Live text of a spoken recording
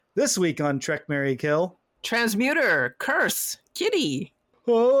This week on Trek, Marry, Kill. Transmuter, Curse, Kitty.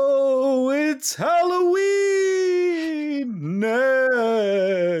 Oh, it's Halloween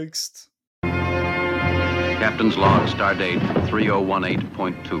next. Captain's log, stardate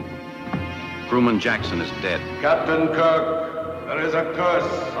 3018.2. Crewman Jackson is dead. Captain Kirk, there is a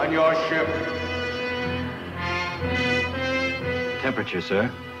curse on your ship. Temperature, sir.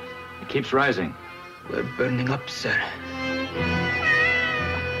 It keeps rising. We're burning up, sir.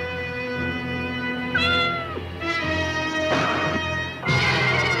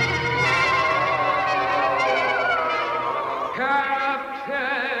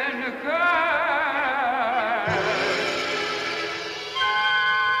 Captain Kirk!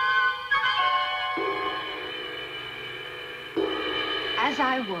 As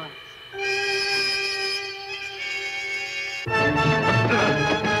I was.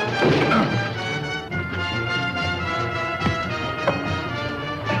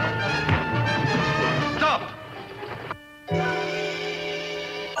 Stop!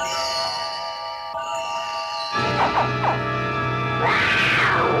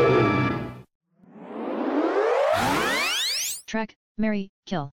 Trek, Marry,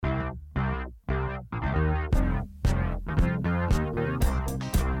 Kill.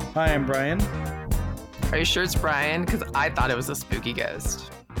 Hi, I'm Brian. Are you sure it's Brian? Because I thought it was a spooky ghost.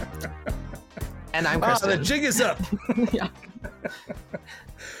 And I'm Kristen. The jig is up. Yeah.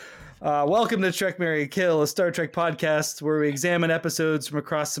 Welcome to Trek, Marry, Kill, a Star Trek podcast where we examine episodes from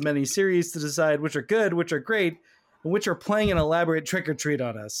across the many series to decide which are good, which are great, and which are playing an elaborate trick or treat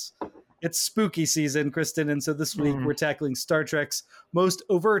on us. It's spooky season, Kristen, and so this week we're tackling Star Trek's most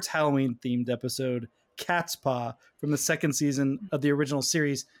overt Halloween-themed episode, Catspaw, from the second season of the original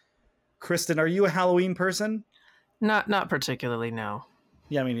series. Kristen, are you a Halloween person? Not particularly, no.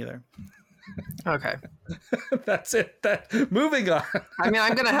 Yeah, me neither. Okay. That's it. Moving on. I mean,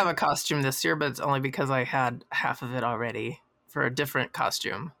 I'm going to have a costume this year, but it's only because I had half of it already for a different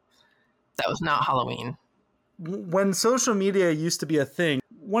costume. That was not Halloween. When social media used to be a thing,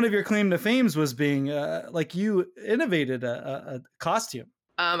 one of your claim to fames was being like you innovated a costume.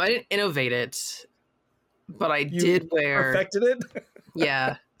 I didn't innovate it, but I did wear. Perfected it?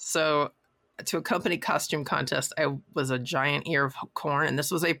 Yeah. So to a company costume contest, I was a giant ear of corn, and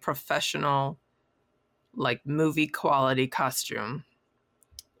this was a professional, like movie quality costume.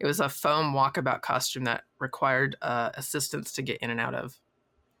 It was a foam walkabout costume that required assistance to get in and out of.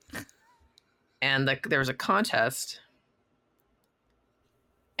 And there was a contest.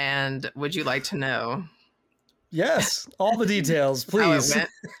 And would you like to know? Yes, all the details, please. How it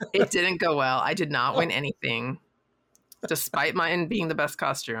went? It didn't go well. I did not win anything, despite mine being the best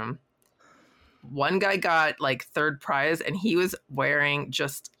costume. One guy got like third prize, and he was wearing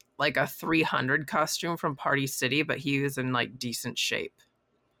just like a 300 costume from Party City, but he was in like decent shape.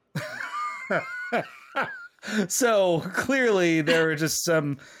 So clearly there were just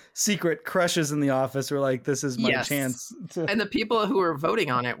some secret crushes in the office who were like, this is my chance. And the people who were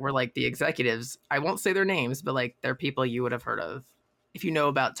voting on it were like the executives. I won't say their names, but like they're people you would have heard of if you know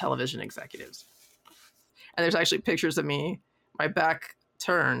about television executives. And there's actually pictures of me, my back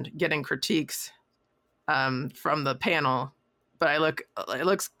turned, getting critiques from the panel. But it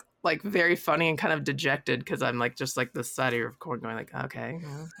looks like very funny and kind of dejected because I'm like just like this side of corn going like, okay.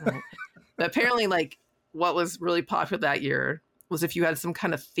 Well, all right. But apparently like what was really popular that year was if you had some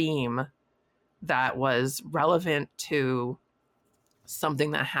kind of theme that was relevant to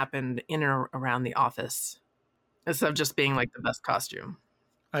something that happened in or around the office instead of just being like the best costume.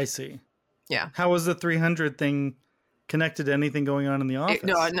 I see. Yeah. How was the 300 thing connected to anything going on in the office?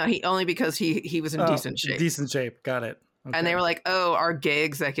 No, he only because he was in decent shape. Decent shape. Got it. Okay. And they were like, oh, our gay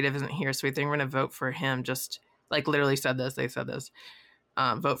executive isn't here, so we think we're going to vote for him. Just like literally said this. They said this.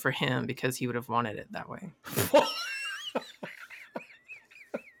 Vote for him because he would have wanted it that way.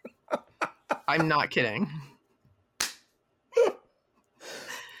 I'm not kidding.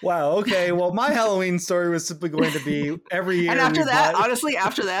 Wow. Okay. Well, my Halloween story was simply going to be every year. And honestly,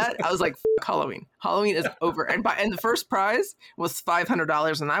 after that, I was like, F- Halloween. Halloween is over. And the first prize was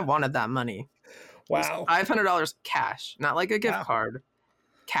 $500, and I wanted that money. Wow. $500 cash, not like a gift card.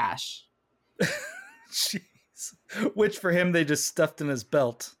 Cash. Jeez. Which for him, they just stuffed in his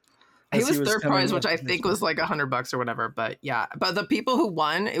belt. He was third prize, which I think was like $100 or whatever. But yeah, but the people who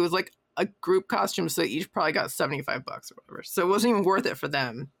won, it was like a group costume, so each probably got $75 or whatever. So it wasn't even worth it for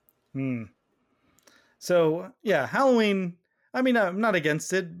them. So yeah, Halloween. I mean, I'm not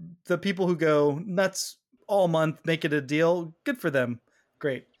against it. The people who go nuts all month, make it a deal. Good for them.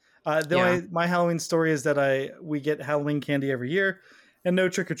 Great. My Halloween story is that we get Halloween candy every year, and no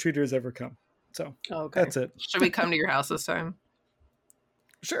trick or treaters ever come. So that's it. Should we come to your house this time?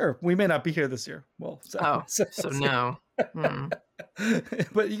 Sure, we may not be here this year. Well, so no.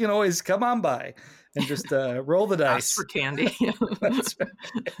 But you can always come on by and just roll the dice. Ask for candy. That's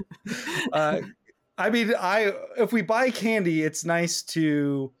right. I mean, if we buy candy, it's nice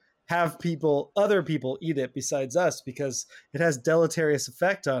to have other people eat it besides us, because it has deleterious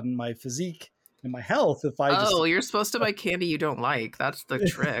effect on my physique and my health. If I you're supposed to buy candy you don't like. That's the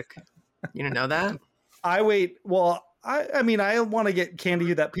trick. You didn't know that? I wait. Well, I mean, I want to get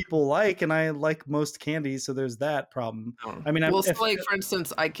candy that people like, and I like most candy, so there's that problem. I mean, for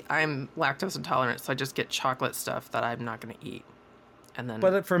instance, I'm lactose intolerant, so I just get chocolate stuff that I'm not going to eat. And then,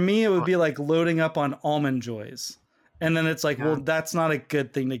 but for me, it would be like loading up on Almond Joys, and then it's like, well, that's not a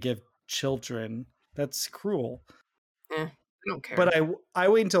good thing to give children. That's cruel. I don't care. But I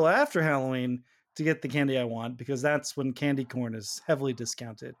wait until after Halloween to get the candy I want, because that's when candy corn is heavily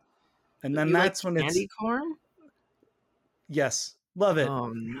discounted, and then that's when candy corn. Yes, love it. Oh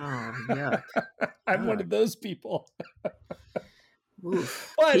no, yeah. I'm one of those people.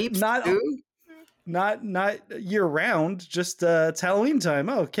 Oof. But Peeps not year round. Just it's Halloween time.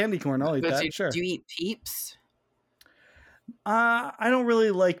 Oh, candy corn. I'll eat that. Sure. Do you eat Peeps? I don't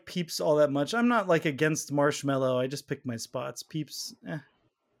really like Peeps all that much. I'm not like against marshmallow. I just pick my spots. Peeps.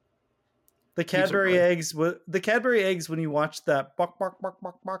 The Cadbury eggs. The Cadbury eggs. When you watch that bark bark bark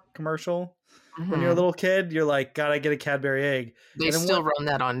bark bark commercial. When you're a little kid, you're like, gotta get a Cadbury egg. They still run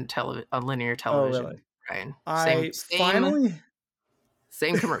that on linear television. Oh, really? Right.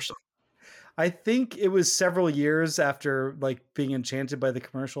 Same commercial. I think it was several years after like being enchanted by the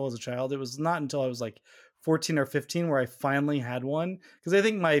commercial as a child. It was not until I was like 14 or 15 where I finally had one, because I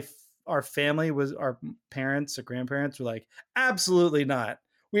think our family was, our parents or grandparents were like, absolutely not.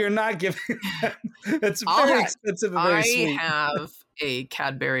 We are not giving that. It's very expensive and very sweet. I have a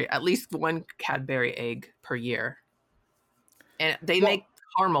Cadbury, at least one Cadbury egg per year. And they make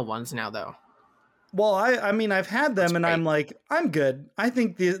caramel ones now, though. Well, I mean, I've had them, and I'm like, I'm good. I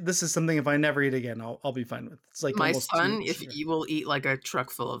think this is something, if I never eat again, I'll be fine with. It's like my son, if you will eat like a truck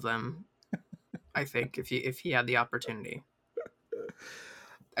full of them, I think, if he had the opportunity.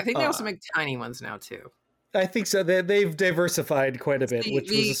 I think they also make tiny ones now, too. I think so. They've diversified quite a bit, which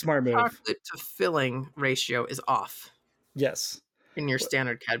was a smart move. The chocolate to filling ratio is off. Yes. In your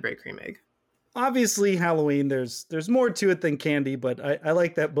standard Cadbury cream egg. Obviously, Halloween, there's more to it than candy, but I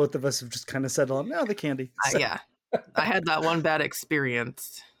like that both of us have just kind of settled on, the candy. So. Yeah. I had that one bad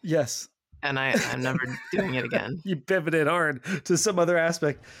experience. Yes. And I'm never doing it again. You pivoted hard to some other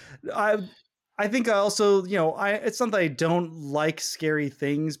aspect. I think I also, it's not that I don't like scary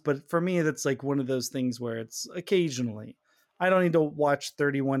things, but for me, that's like one of those things where it's occasionally. I don't need to watch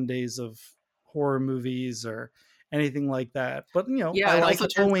 31 days of horror movies or anything like that. But, yeah, I like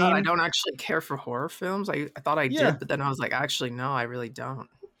Halloween. I don't actually care for horror films. I thought I did, but then I was like, actually, no, I really don't.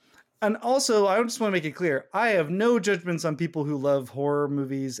 And also, I just want to make it clear, I have no judgments on people who love horror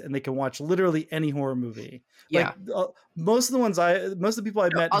movies and they can watch literally any horror movie. Yeah. Like, most of the people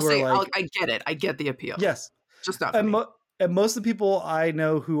I've met I get it. I get the appeal. Yes. Just not for me. And most of the people I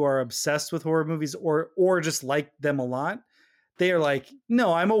know who are obsessed with horror movies or just like them a lot, they are like,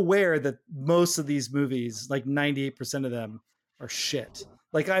 no, I'm aware that most of these movies, like 98% of them, are shit.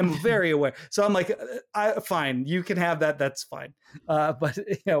 Like, I'm very aware. So I'm like, fine, you can have that. That's fine. But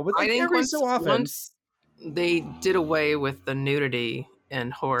with I think once they did away with the nudity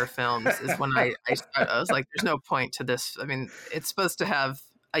in horror films is when I was like, there's no point to this. I mean, it's supposed to have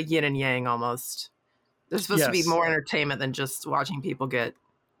a yin and yang almost. There's supposed to be more entertainment than just watching people get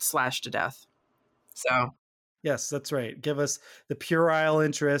slashed to death. So. Yes, that's right. Give us the puerile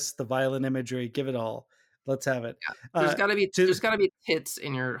interest, the violent imagery. Give it all. Let's have it. Yeah. There's got to be tits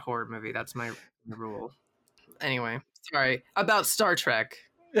in your horror movie. That's my rule. Anyway, sorry about Star Trek.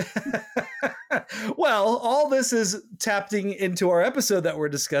 Well, all this is tapping into our episode that we're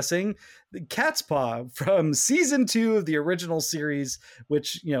discussing, the Catspaw from season 2 of the original series,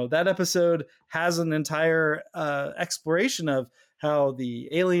 which, that episode has an entire exploration of how the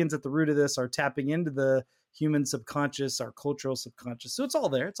aliens at the root of this are tapping into the human subconscious, our cultural subconscious. So it's all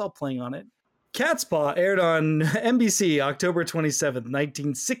there. It's all playing on it. Catspaw aired on NBC October 27th,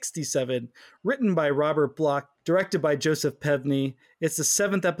 1967, written by Robert Bloch, directed by Joseph Pevney. It's the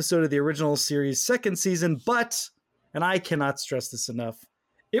 7th episode of the original series' 2nd season, but, and I cannot stress this enough,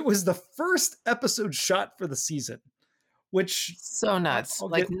 it was the first episode shot for the season, which... So nuts.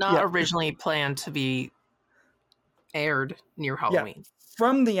 Originally planned to be aired near Halloween. Yeah.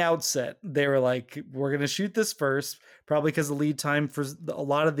 From the outset, they were like, we're going to shoot this first, probably because the lead time for a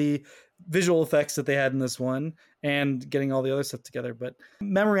lot of the visual effects that they had in this one. and getting all the other stuff together. But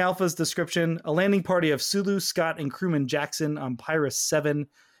Memory Alpha's description: a landing party of Sulu, Scott, and crewman Jackson on Pyrus 7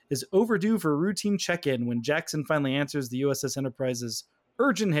 is overdue for a routine check-in when Jackson finally answers the USS Enterprise's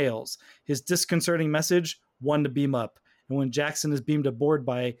urgent hails. His disconcerting message: one to beam up. And when Jackson is beamed aboard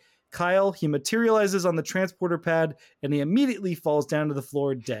by Kyle, he materializes on the transporter pad and he immediately falls down to the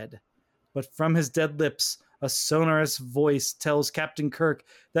floor dead. But from his dead lips, a sonorous voice tells Captain Kirk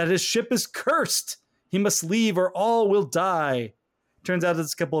that his ship is cursed. He must leave or all will die. Turns out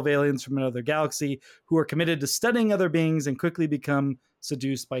it's a couple of aliens from another galaxy who are committed to studying other beings and quickly become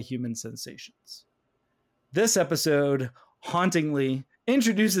seduced by human sensations. This episode hauntingly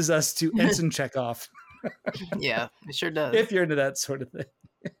introduces us to Ensign Chekhov. Yeah, it sure does. If you're into that sort of thing.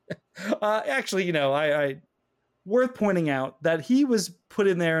 Actually, I worth pointing out that he was put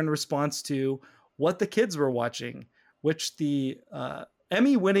in there in response to what the kids were watching, which the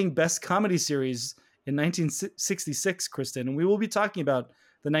Emmy-winning Best Comedy Series in 1966, Kristen, and we will be talking about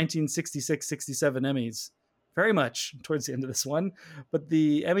the 1966-67 Emmys very much towards the end of this one, but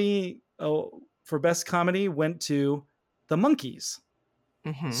the Emmy for Best Comedy went to The Monkees.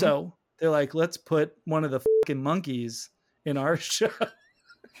 Mm-hmm. So they're like, let's put one of the fucking monkeys in our show.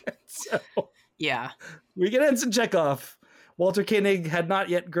 So yeah, we get Ensign Chekhov. Walter Koenig had not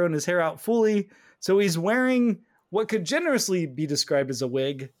yet grown his hair out fully, so he's wearing what could generously be described as a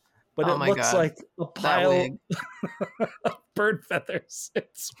wig, but it looks like a pile of bird feathers.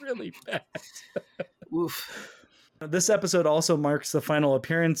 It's really bad. Oof. This episode also marks the final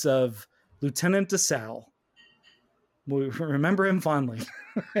appearance of Lieutenant DeSalle. We remember him fondly.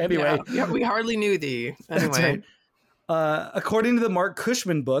 Anyway. Yeah, we hardly knew thee. Anyway. Right. According to the Mark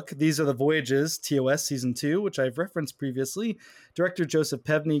Cushman book, These Are the Voyages, TOS Season 2, which I've referenced previously, director Joseph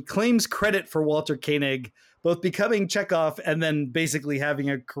Pevney claims credit for Walter Koenig, both becoming Chekhov and then basically having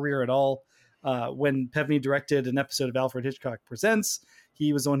a career at all. When Pevney directed an episode of Alfred Hitchcock Presents,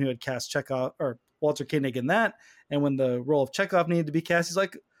 he was the one who had cast Chekhov or Walter Koenig in that. And when the role of Chekhov needed to be cast, he's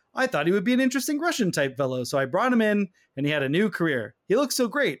like, I thought he would be an interesting Russian type fellow. So I brought him in and he had a new career. He looks so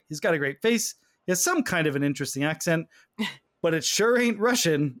great. He's got a great face. He has some kind of an interesting accent, but it sure ain't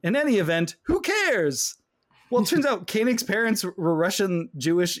Russian. In any event, who cares? Well, it turns out Koenig's parents were Russian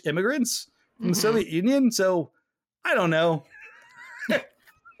Jewish immigrants from the Soviet Union. So I don't know. I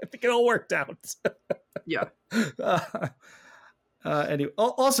think it all worked out. Yeah. Anyway,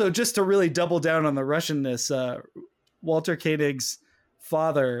 also just to really double down on the Russianness, Walter Koenig's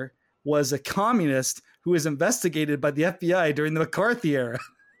father was a communist who was investigated by the FBI during the McCarthy era.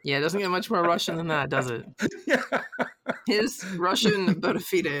 Yeah, it doesn't get much more Russian than that, does it? Yeah. His Russian bona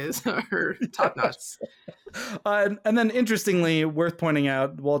fides are top notch. And then, interestingly, worth pointing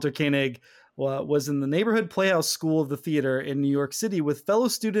out, Walter Koenig was in the neighborhood Playhouse School of the Theater in New York City with fellow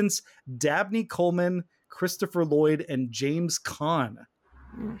students Dabney Coleman, Christopher Lloyd, and James Caan.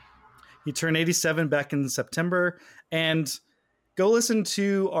 He turned 87 back in September. And go listen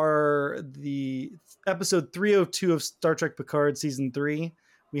to the episode 302 of Star Trek Picard Season 3.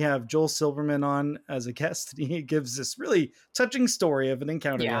 We have Joel Silverman on as a guest, and he gives this really touching story of an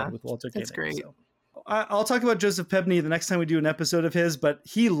encounter he had with Walter Koenig. That's great. So, I'll talk about Joseph Pevney the next time we do an episode of his, but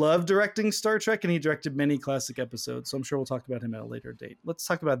he loved directing Star Trek, and he directed many classic episodes, so I'm sure we'll talk about him at a later date. Let's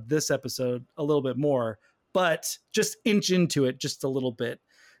talk about this episode a little bit more, but just inch into it just a little bit,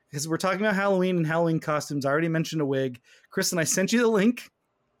 because we're talking about Halloween and Halloween costumes. I already mentioned a wig. Kristen, I sent you the link.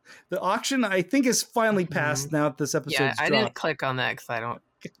 The auction, I think, is finally passed now that this episode's dropped. I didn't click on that because I don't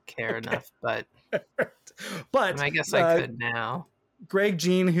care enough, but I guess I could now. Greg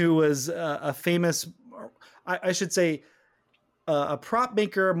Jean, who was a famous, I should say, a prop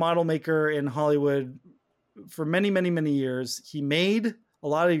maker, model maker in Hollywood for many, many, many years. He made a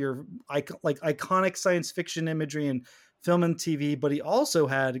lot of your iconic science fiction imagery and film and TV, but he also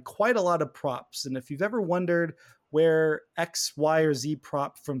had quite a lot of props. And if you've ever wondered where X, Y, or Z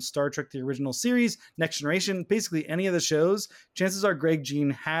prop from Star Trek, the original series, Next Generation, basically any of the shows, chances are Greg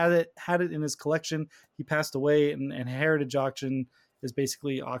Jean had it in his collection. He passed away, and Heritage Auction is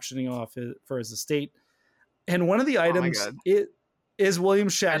basically auctioning off for his estate. And one of the items is William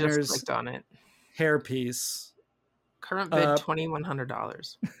Shatner's I just clicked on it. hairpiece. Current bid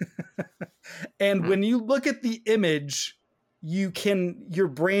 $2,100. And when you look at the image, your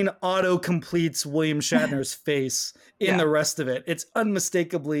brain auto completes William Shatner's face in the rest of it. It's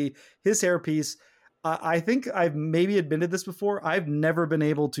unmistakably his hairpiece. I think I've maybe admitted this before. I've never been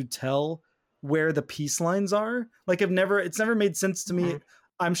able to tell where the piece lines are. Like it's never made sense to me.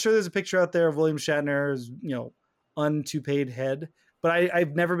 I'm sure there's a picture out there of William Shatner's, untoupeed head. but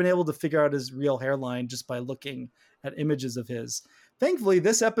I've never been able to figure out his real hairline just by looking at images of his. Thankfully,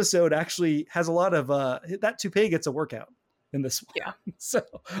 this episode actually has a lot of that toupee gets a workout in this one. Yeah. So,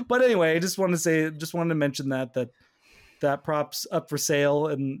 but anyway, I just wanted to mention that prop's up for sale,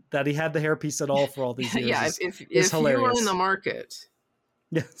 and that he had the hairpiece at all for all these years. Yeah, if you were in the market,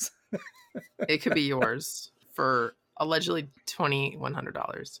 yes, it could be yours for allegedly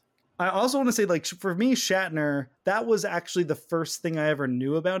 $2,100. I also want to say, like, for me, Shatner, that was actually the first thing I ever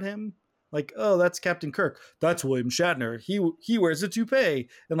knew about him. Like, oh, that's Captain Kirk. That's William Shatner. He wears a toupee.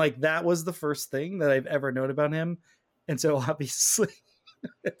 And like, that was the first thing that I've ever known about him. And so obviously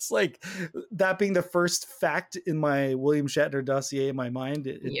it's like that being the first fact in my William Shatner dossier in my mind.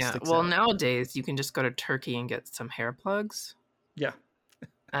 It sticks out. Nowadays you can just go to Turkey and get some hair plugs. Yeah.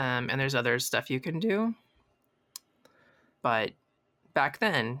 And there's other stuff you can do. But back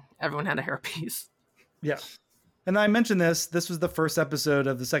then, everyone had a hairpiece. Yeah. And I mentioned this was the first episode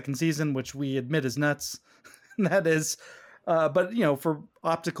of the second season, which we admit is nuts. That is, but for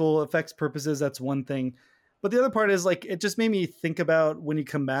optical effects purposes, that's one thing. But the other part is, like, it just made me think about when you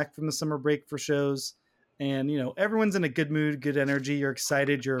come back from the summer break for shows and, everyone's in a good mood, good energy. You're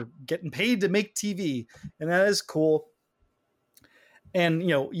excited. You're getting paid to make TV, and that is cool. And,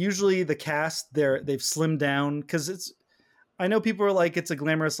 usually the cast they've slimmed down, because I know people are like, it's a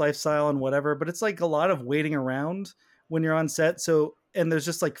glamorous lifestyle and whatever, but it's like a lot of waiting around when you're on set. So, and there's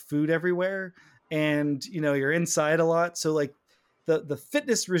just like food everywhere, and, you're inside a lot. So like the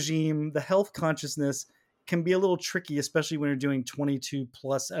fitness regime, the health consciousness can be a little tricky, especially when you're doing 22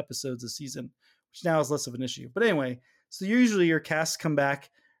 plus episodes a season, which now is less of an issue. But anyway, so usually your casts come back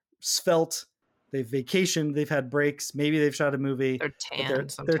svelte. They've vacationed, they've had breaks, maybe they've shot a movie. They're tan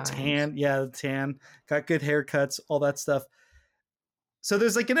sometimes. They're tan. Yeah, tan, got good haircuts, all that stuff. So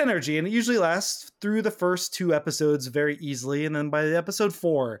there's like an energy, and it usually lasts through the first 2 episodes very easily. And then by the episode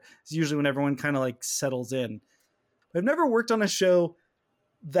 4 is usually when everyone kind of like settles in. I've never worked on a show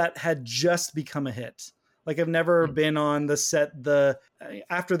that had just become a hit. Like, I've never been on the set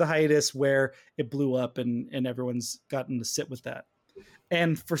after the hiatus where it blew up and everyone's gotten to sit with that.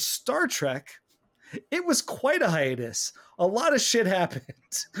 And for Star Trek, it was quite a hiatus. A lot of shit happened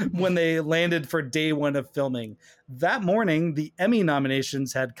when they landed for day 1 of filming. That morning, the Emmy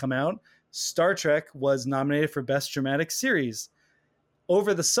nominations had come out. Star Trek was nominated for Best Dramatic Series.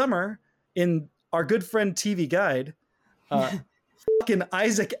 Over the summer, in our good friend TV Guide, fucking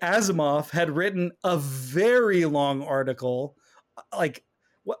Isaac Asimov had written a very long article. Like,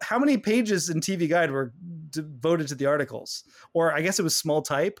 how many pages in TV Guide were devoted to the articles? Or I guess it was small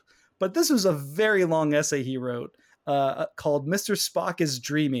type. But this was a very long essay he wrote called Mr. Spock is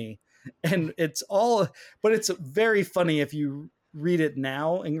Dreamy. And it's very funny if you read it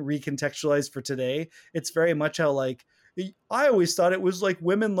now and recontextualize for today. It's very much how, like, I always thought it was like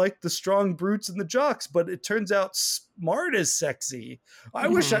women like the strong brutes and the jocks, but it turns out smart is sexy. I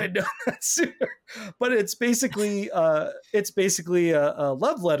wish I'd known that sooner. But it's basically a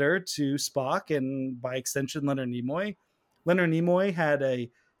love letter to Spock and by extension Leonard Nimoy. Leonard Nimoy had a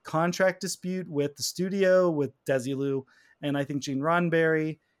contract dispute with the studio, with Desilu and I think Gene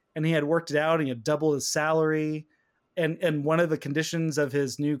Roddenberry, and he had worked it out and he had doubled his salary. And one of the conditions of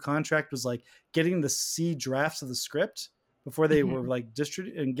his new contract was like getting to see drafts of the script before they were like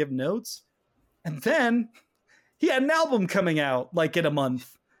distributed and give notes. And then he had an album coming out like in a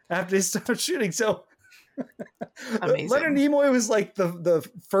month after they started shooting. So Leonard Nimoy was like the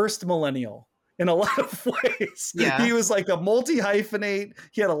first millennial in a lot of ways. Yeah. He was like a multi-hyphenate.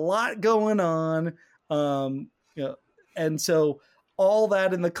 He had a lot going on. And so all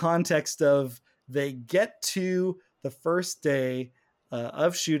that in the context of they get to the first day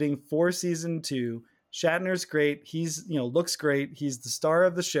of shooting for season 2. Shatner's great. He's, looks great. He's the star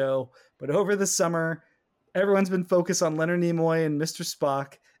of the show. But over the summer, everyone's been focused on Leonard Nimoy and Mr.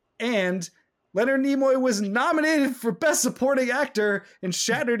 Spock. And Leonard Nimoy was nominated for Best Supporting Actor, and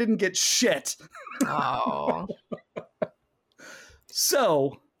Shatner didn't get shit. Oh.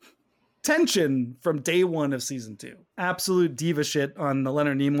 So, tension from day 1 of season 2. Absolute diva shit on the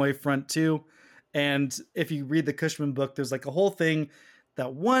Leonard Nimoy front too. And if you read the Cushman book, there's like a whole thing,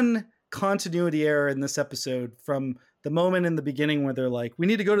 that one continuity error in this episode from the moment in the beginning where they're like, we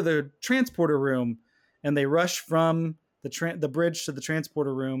need to go to the transporter room, and they rush from the bridge to the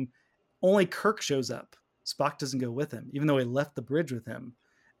transporter room. Only Kirk shows up. Spock doesn't go with him, even though he left the bridge with him.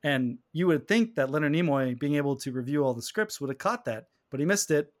 And you would think that Leonard Nimoy, being able to review all the scripts, would have caught that, but he missed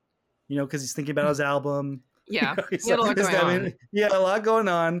it, because he's thinking about his album. Yeah, he had a lot going on. Yeah, a lot going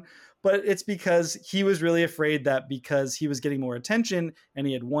on. But it's because he was really afraid that because he was getting more attention and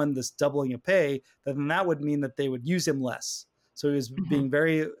he had won this doubling of pay, then that would mean that they would use him less. So he was being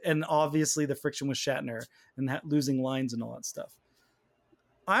very, and obviously the friction with Shatner and losing lines and all that stuff.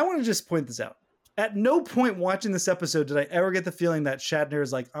 I want to just point this out. At no point watching this episode did I ever get the feeling that Shatner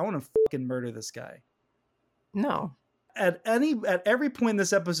is like, I want to fucking murder this guy. No. At every point in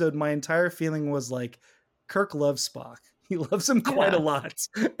this episode, my entire feeling was like, Kirk loves Spock. He loves him quite a lot.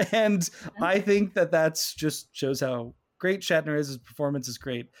 And I think that's just shows how great Shatner is. His performance is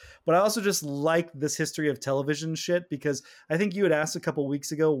great. But I also just like this history of television shit, because I think you had asked a couple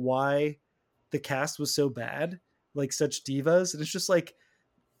weeks ago why the cast was so bad, like such divas. And it's just like,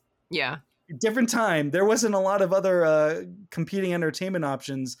 different time. There wasn't a lot of other competing entertainment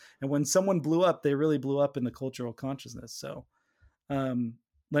options. And when someone blew up, they really blew up in the cultural consciousness. So Leonard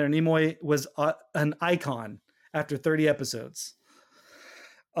Nimoy was an icon after 30 episodes.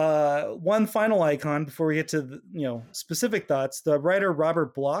 One final icon before we get to the, specific thoughts. The writer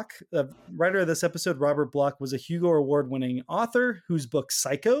Robert Bloch, the writer of this episode, Robert Bloch, was a Hugo Award-winning author whose book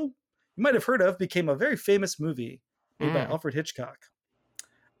Psycho, you might have heard of, became a very famous movie made by Alfred Hitchcock.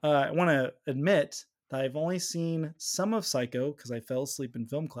 I want to admit that I've only seen some of Psycho because I fell asleep in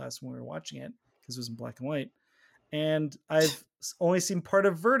film class when we were watching it because it was in black and white. And I've only seen part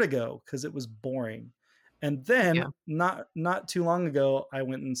of Vertigo because it was boring. And then not too long ago, I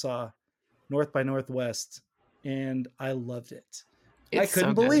went and saw North by Northwest, and I loved it. I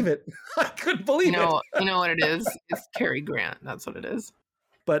couldn't believe it. I couldn't believe it. You know what it is? It's Cary Grant. That's what it is.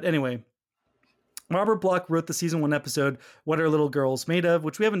 But anyway, Robert Bloch wrote the season 1 episode, What Are Little Girls Made Of?,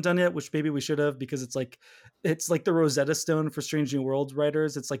 which we haven't done yet, which maybe we should have, because it's like the Rosetta Stone for Strange New Worlds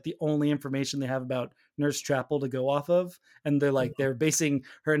writers. It's like the only information they have about Nurse Chapel to go off of. And they're basing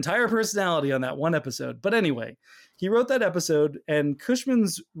her entire personality on that one episode. But anyway, he wrote that episode, and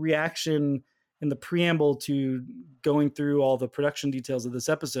Cushman's reaction in the preamble to going through all the production details of this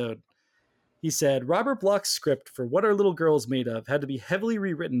episode, he said, Robert Bloch's script for What Are Little Girls Made Of had to be heavily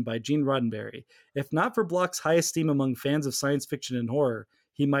rewritten by Gene Roddenberry. If not for Bloch's high esteem among fans of science fiction and horror,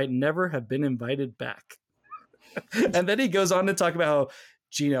 he might never have been invited back. And then he goes on to talk about how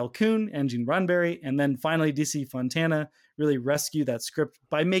Gene L. Kuhn and Gene Roddenberry, and then finally DC Fontana really rescue that script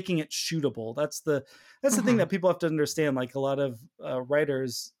by making it shootable. That's the thing that people have to understand. Like, a lot of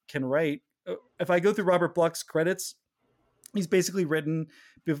writers can write. If I go through Robert Bloch's credits, he's basically written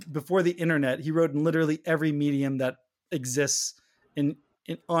before the internet. He wrote in literally every medium that exists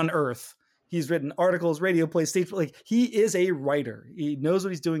on Earth. He's written articles, radio plays, stage. Like, he is a writer. He knows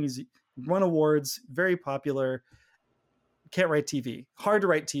what he's doing. He's won awards, very popular. Can't write TV. Hard to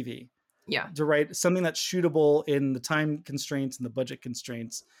write TV. Yeah. To write something that's shootable in the time constraints and the budget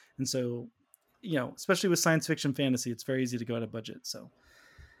constraints. And so, especially with science fiction fantasy, it's very easy to go out of budget. So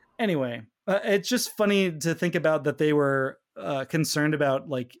anyway, it's just funny to think about that they were concerned about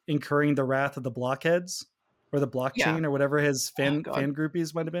like incurring the wrath of the blockheads or the blockchain or whatever his fan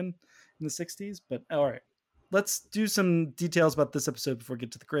groupies might have been in the 60s. But all right, let's do some details about this episode before we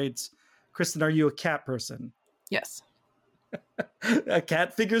get to the grades. Kristen, are you a cat person? Yes. A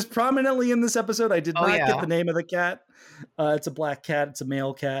cat figures prominently in this episode. I did not get the name of the cat. It's a black cat. It's a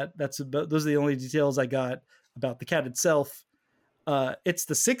male cat. Those are the only details I got about the cat itself. It's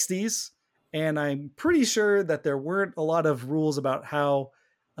the 60s, and I'm pretty sure that there weren't a lot of rules about how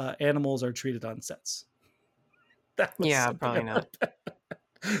animals are treated on sets. Probably not.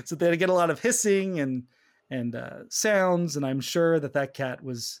 So they had to get a lot of hissing and sounds, and I'm sure that cat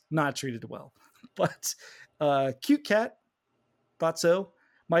was not treated well. But cute cat, thought so.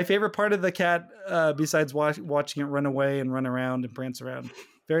 My favorite part of the cat, besides watching it run away and run around and prance around,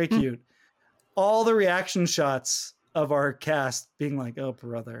 very cute. All the reaction shots of our cast being like, oh,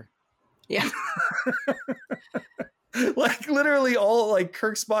 brother. Yeah. Like, literally all, like,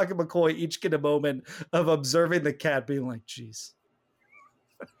 Kirk, Spock, and McCoy each get a moment of observing the cat being like, geez.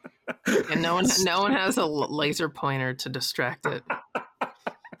 And no one has a laser pointer to distract it.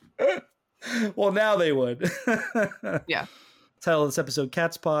 Well, now they would. Yeah. Title of this episode,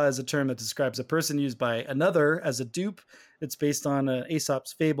 Catspaw, is a term that describes a person used by another as a dupe. It's based on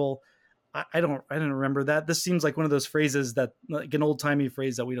Aesop's fable. I don't remember that. This seems like one of those phrases that, like, an old timey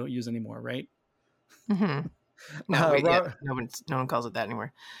phrase that we don't use anymore, right? Mm-hmm. No one calls it that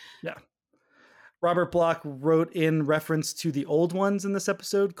anymore. Yeah. Robert Bloch wrote in reference to the old ones in this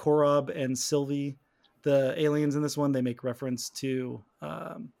episode, Korob and Sylvie, the aliens in this one. They make reference to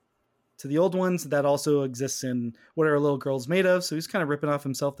the old ones. That also exists in What Are Little Girls Made Of? So he's kind of ripping off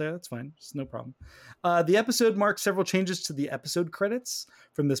himself there. That's fine. Just no problem. The episode marks several changes to the episode credits.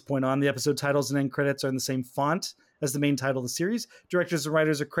 From this point on, the episode titles and end credits are in the same font as the main title of the series. Directors and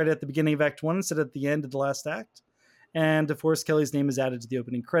writers are credited at the beginning of Act 1 instead of at the end of the last act. And DeForest Kelly's name is added to the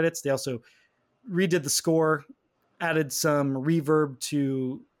opening credits. They also redid the score added some reverb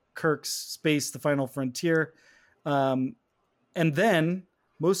to Kirk's Space, The Final Frontier. And then,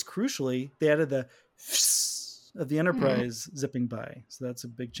 most crucially, they added the of the Enterprise zipping by. So that's a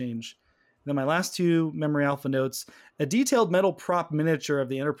big change. Then my last two Memory Alpha notes. A detailed metal prop miniature of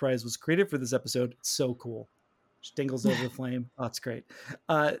the Enterprise was created for this episode. It's so cool. Just dingles over the flame. Oh, it's great.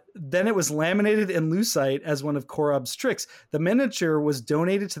 Then it was laminated in lucite as one of Korob's tricks. The miniature was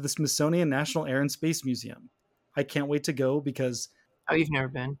donated to the Smithsonian National Air and Space Museum. I can't wait to go because... Oh, you've never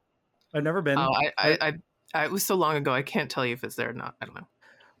been? I've never been. Oh, it was so long ago, I can't tell you if it's there or not. I don't know.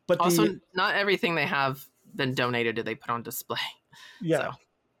 But also, not everything they have been donated do they put on display. Yeah. So.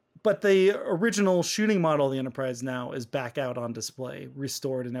 But the original shooting model of the Enterprise now is back out on display,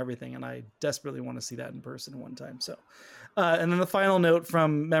 restored and everything. And I desperately want to see that in person one time. So, and then the final note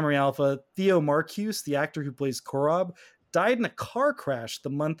from Memory Alpha, Theo Marcuse, the actor who plays Korob, died in a car crash the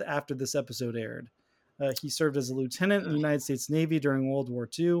month after this episode aired. He served as a lieutenant in the United States Navy during World War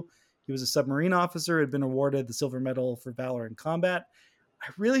II. He was a submarine officer, had been awarded the Silver Medal for Valor in Combat. I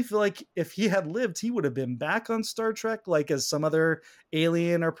really feel like if he had lived, he would have been back on Star Trek, like as some other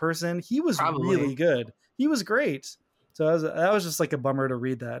alien or person. He was really good. He was great. So that was just like a bummer to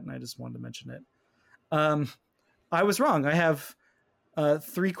read that, and I just wanted to mention it. I was wrong. I have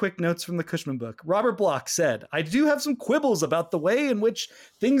 3 quick notes from the Cushman book. Robert Bloch said, I do have some quibbles about the way in which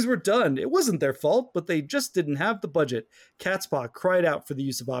things were done. It wasn't their fault, but they just didn't have the budget. Catspaw cried out for the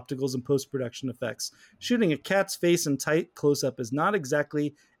use of opticals and post-production effects. Shooting a cat's face in tight close-up is not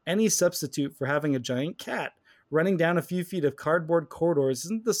exactly any substitute for having a giant cat. Running down a few feet of cardboard corridors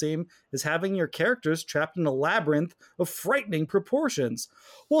isn't the same as having your characters trapped in a labyrinth of frightening proportions.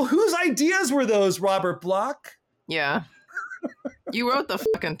 Well, whose ideas were those, Robert Bloch? Yeah. You wrote the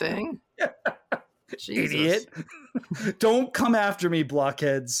fucking thing. Idiot. Don't come after me,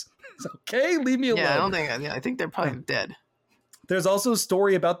 blockheads. It's okay, leave me alone. I think they're probably dead. There's also a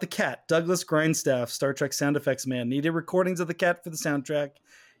story about the cat. Douglas Grindstaff, Star Trek sound effects man, needed recordings of the cat for the soundtrack.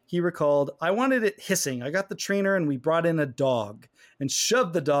 He recalled, I wanted it hissing. I got the trainer and we brought in a dog and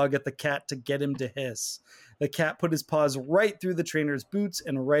shoved the dog at the cat to get him to hiss. The cat put his paws right through the trainer's boots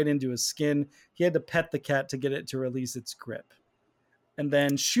and right into his skin. He had to pet the cat to get it to release its grip. And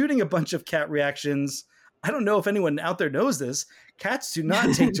then shooting a bunch of cat reactions. I don't know if anyone out there knows this. Cats do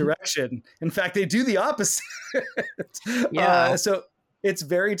not take direction. In fact, they do the opposite. Yeah. So it's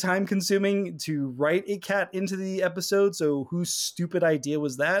very time consuming to write a cat into the episode. So whose stupid idea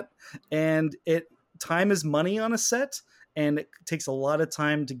was that? And time is money on a set. And it takes a lot of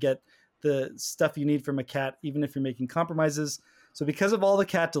time to get the stuff you need from a cat, even if you're making compromises. So because of all the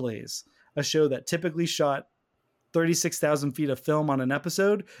cat delays, a show that typically shot 36,000 feet of film on an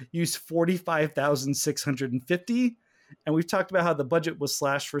episode used 45,650. And we've talked about how the budget was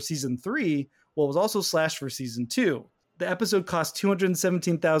slashed for season 3. Well, it was also slashed for season 2. The episode cost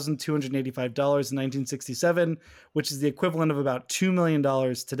 $217,285 in 1967, which is the equivalent of about $2 million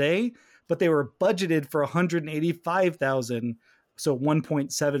today. But they were budgeted for $185,000. So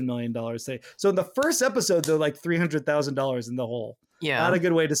 $1.7 million today. So in the first episode, they're like $300,000 in the hole. Yeah. Not a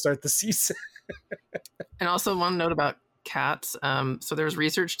good way to start the season. And also one note about cats. So there was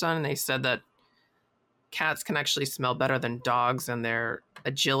research done and they said that cats can actually smell better than dogs, and their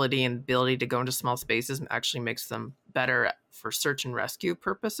agility and ability to go into small spaces actually makes them better for search and rescue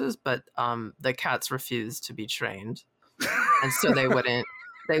purposes. But the cats refused to be trained. And so they wouldn't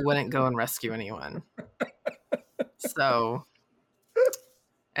go and rescue anyone. So...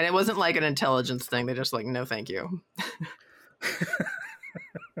 And it wasn't like an intelligence thing. They just like, no, thank you.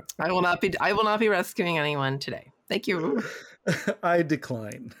 I will not be rescuing anyone today. Thank you. I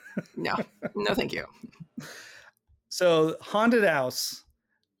decline. No, thank you. So haunted house,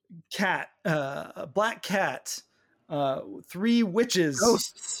 cat, black cat, 3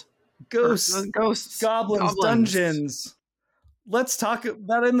 witches, ghosts, goblins, dungeons. Let's talk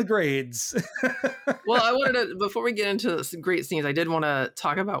about it in the grades. Well, I wanted to, before we get into some great scenes, I did want to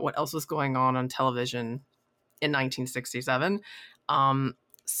talk about what else was going on television in 1967.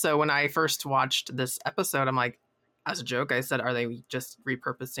 So when I first watched this episode, I'm like, as a joke, I said, are they just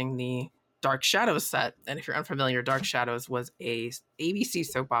repurposing the Dark Shadows set? And if you're unfamiliar, Dark Shadows was a ABC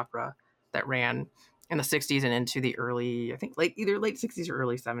soap opera that ran in the 60s and into the early, I think either late 60s or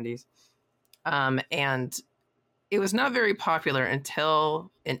early 70s. And it was not very popular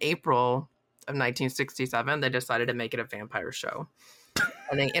until in April of 1967, they decided to make it a vampire show.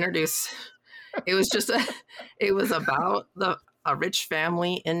 And they introduced, it was about a rich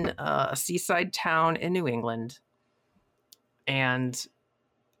family in a seaside town in New England. And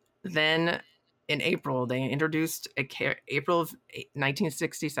then in April, they introduced April of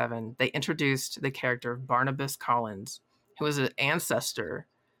 1967. They introduced the character of Barnabas Collins, who was an ancestor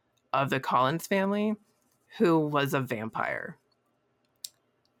of the Collins family, who was a vampire,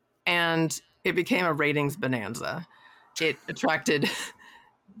 and it became a ratings bonanza. It attracted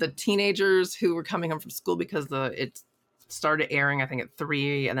the teenagers who were coming home from school because it started airing, I think, at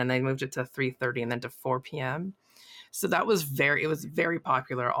 3, and then they moved it to 3:30 and then to 4 p.m. So it was very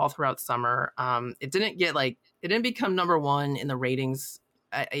popular all throughout summer. It didn't become number 1 in the ratings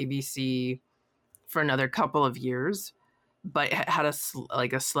at ABC for another couple of years, but it had a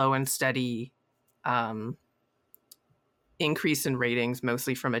slow and steady increase in ratings,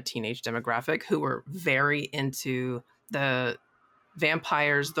 mostly from a teenage demographic who were very into the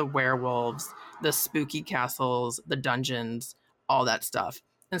vampires, the werewolves, the spooky castles, the dungeons, all that stuff.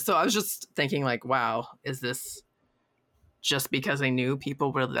 And so I was just thinking, like, wow, is this just because they knew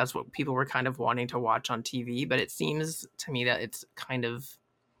that's what people were kind of wanting to watch on TV? But it seems to me that it's kind of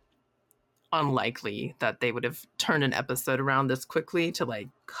unlikely that they would have turned an episode around this quickly to like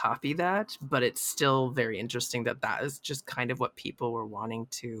copy that. But it's still very interesting that is just kind of what people were wanting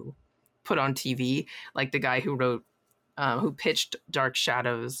to put on TV. Like the guy who pitched Dark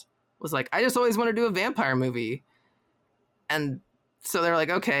Shadows was like, I just always want to do a vampire movie. And so they're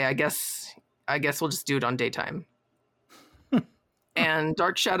like, okay, I guess we'll just do it on daytime. And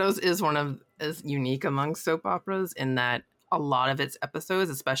Dark Shadows is unique among soap operas in that a lot of its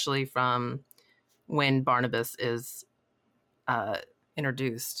episodes, especially from when Barnabas is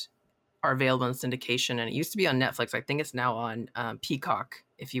introduced, are available in syndication. And it used to be on Netflix. I think it's now on Peacock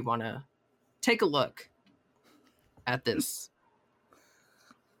if you want to take a look at this.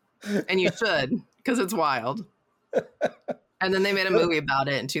 And you should, because it's wild. And then they made a movie about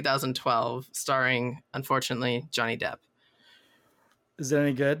it in 2012 starring, unfortunately, Johnny Depp. Is it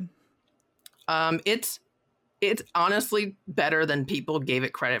any good? It's honestly better than people gave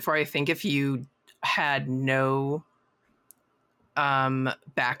it credit for. I think if you had no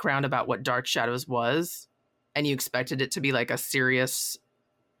background about what Dark Shadows was and you expected it to be like a serious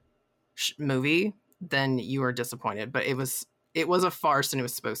movie, then you were disappointed. But it was a farce, and it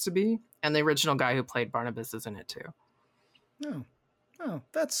was supposed to be. And the original guy who played Barnabas is in it too. Oh,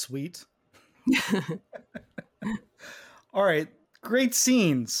 that's sweet. All right, great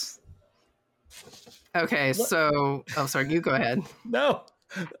scenes. Okay, so sorry, you go ahead. No,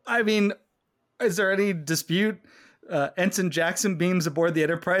 I mean, is there any dispute? Ensign Jackson beams aboard the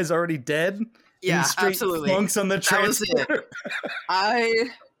Enterprise already dead. Yeah, absolutely. Flunks on the transporter.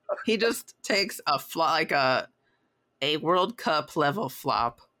 He just takes a World Cup level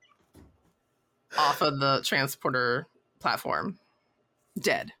flop off of the transporter platform.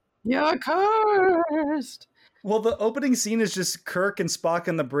 Dead. You're cursed. Well, the opening scene is just Kirk and Spock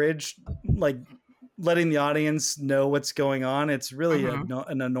on the bridge, like letting the audience know what's going on. It's really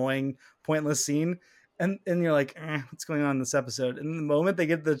an annoying, pointless scene. And you're like, what's going on in this episode? And the moment they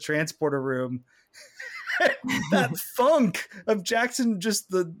get to the transporter room, that thunk of Jackson,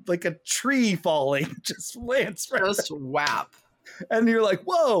 just like a tree falling, just lands right just there. Whap. And you're like,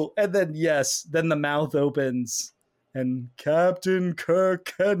 whoa. And then, then the mouth opens. And Captain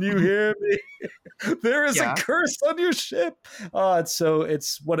Kirk, can you hear me? There is a curse on your ship.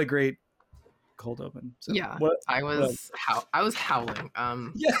 It's what a great cold open. So I was howling.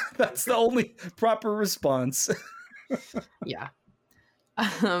 Yeah, that's the only proper response. Yeah.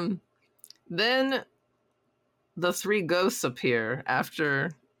 Then the 3 ghosts appear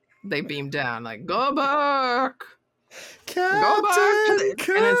after they beam down. Like, go back. Captain go back.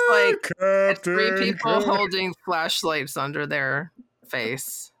 Kirk, and it's like Captain it's 3 people Kirk. holding flashlights under their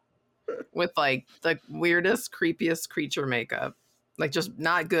face with like the weirdest, creepiest creature makeup. Like, just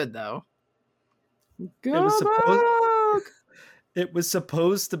not good though. It was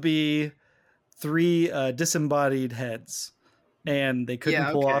supposed to be 3 disembodied heads, and they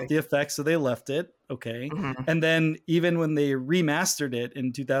couldn't pull off the effects, so they left it. Okay. Mm-hmm. And then even when they remastered it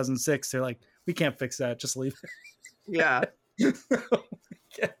in 2006, they're like, we can't fix that. Just leave it. Yeah.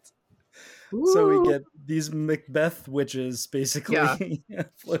 So we get these Macbeth witches basically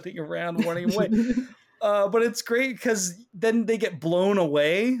floating around, running away. But it's great because then they get blown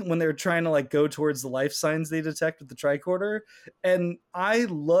away when they're trying to like go towards the life signs they detect with the tricorder. And I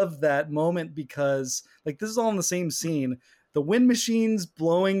love that moment because like this is all in the same scene. The wind machine's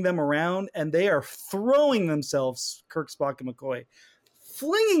blowing them around and they are throwing themselves, Kirk, Spock, and McCoy,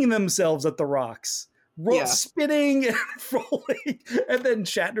 flinging themselves at the rocks. Spinning and rolling, and then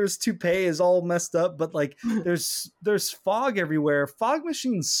Shatner's toupee is all messed up, but like there's fog everywhere. Fog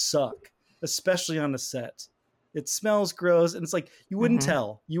machines suck, especially on a set. It smells gross, and it's like you wouldn't Mhm.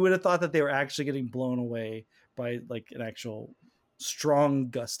 tell. You would have thought that they were actually getting blown away by like an actual strong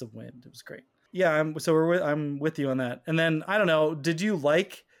gust of wind. It was great. Yeah, I'm with you on that. And then I don't know, did you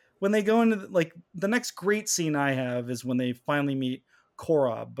like when they go into like the next great scene I have is when they finally meet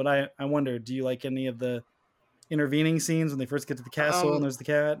Korob, but I wonder, do you like any of the intervening scenes when they first get to the castle and there's the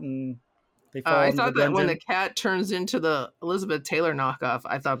cat and they fall I into the thought that when the dungeon? cat turns into the Elizabeth Taylor knockoff,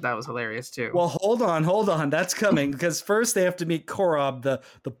 I thought that was hilarious too. Well, hold on. That's coming because first they have to meet Korob, the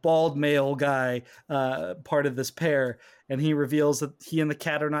bald male guy, part of this pair, and he reveals that he and the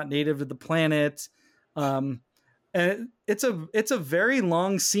cat are not native to the planet. And it's a very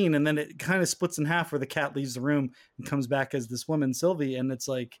long scene, and then it kind of splits in half where the cat leaves the room and comes back as this woman, Sylvie, and it's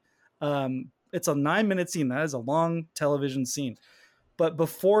like it's a 9-minute scene. That is a long television scene. But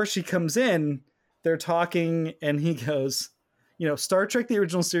before she comes in, they're talking, and he goes, Star Trek, the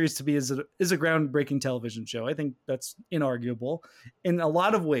original series to me is a groundbreaking television show. I think that's inarguable in a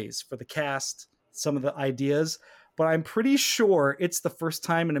lot of ways for the cast, some of the ideas, but I'm pretty sure it's the first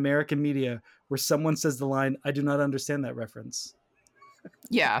time in American media where someone says the line, "I do not understand that reference."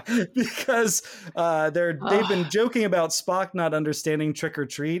 Yeah. Because they've been joking about Spock not understanding Trick or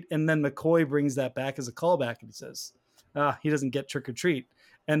Treat, and then McCoy brings that back as a callback and he says, he doesn't get Trick or Treat.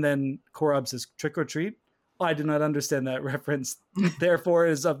 And then Korob says, "Trick or Treat? I do not understand that reference. Therefore,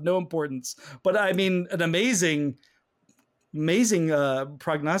 it is of no importance." But I mean, an amazing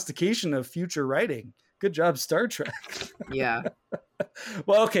prognostication of future writing. Good job, Star Trek. Yeah.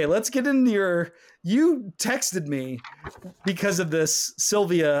 Well, okay, let's get into you texted me because of this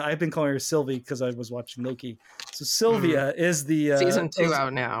Sylvia. I've been calling her Sylvie because I was watching Loki. So Sylvia is the season 2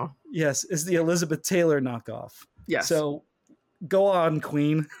 out now. Yes, is the Elizabeth Taylor knockoff. Yes. So go on,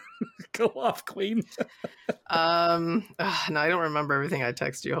 Queen. Go off, Queen. No, I don't remember everything I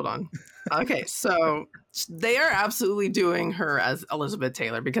text you. Hold on. Okay, so they are absolutely doing her as Elizabeth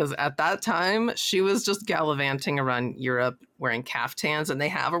Taylor because at that time she was just gallivanting around Europe wearing caftans, and they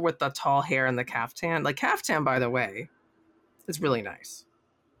have her with the tall hair and the caftan. Like, caftan, by the way, is really nice.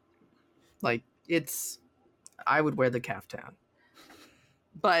 Like, I would wear the caftan,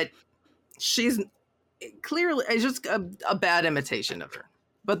 but she's clearly it's just a bad imitation of her.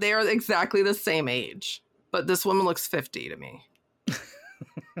 But they are exactly the same age. But this woman looks 50 to me.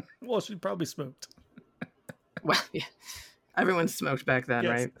 Well, she probably smoked. Well, yeah. Everyone smoked back then,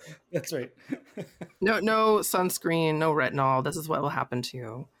 Yes, right? That's right. No sunscreen, no retinol. This is what will happen to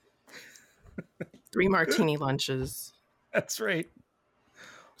you. 3 martini lunches. That's right.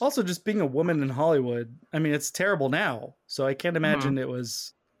 Also, just being a woman in Hollywood, I mean, it's terrible now. So I can't imagine it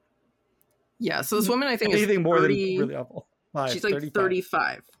was... Yeah, so this woman, I think, anything is more 30, than really awful. She's like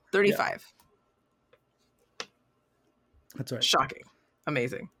 35. 35. That's right. Shocking.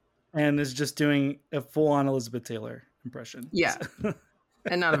 Amazing. And is just doing a full-on Elizabeth Taylor impression. Yeah.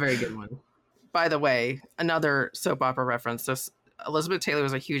 And not a very good one. By the way, another soap opera reference. This Elizabeth Taylor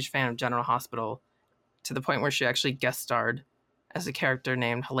was a huge fan of General Hospital to the point where she actually guest starred as a character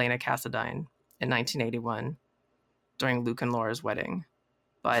named Helena Cassadine in 1981 during Luke and Laura's wedding.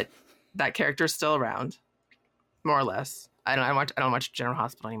 But that character is still around, more or less. I don't watch General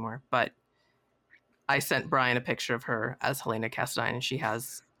Hospital anymore, but I sent Brian a picture of her as Helena Cassadine, and she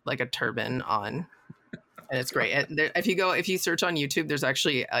has like a turban on, and it's great. And if you search on YouTube, there's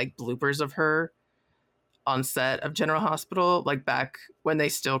actually like bloopers of her on set of General Hospital, like back when they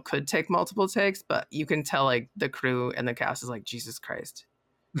still could take multiple takes, but you can tell like the crew and the cast is like, Jesus Christ,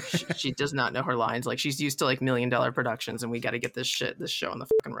 she does not know her lines. Like, she's used to like $1 million productions, and we got to get this show on the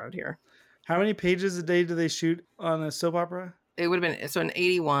fucking road here. How many pages a day do they shoot on a soap opera? It would have been, so in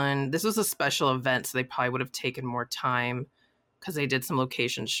 81, this was a special event, so they probably would have taken more time because they did some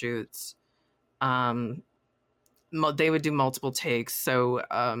location shoots. They would do multiple takes. So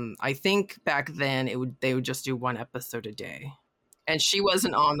I think back then they would just do 1 episode a day. And she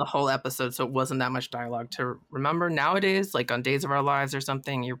wasn't on the whole episode, so it wasn't that much dialogue to remember. Nowadays, like on Days of Our Lives or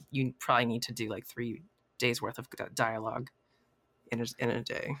something, you probably need to do like 3 days worth of dialogue in a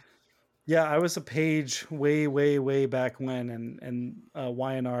day. Yeah, I was a page way back when, and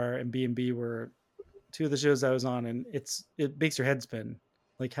YNR and B&B were 2 of the shows I was on, and it makes your head spin.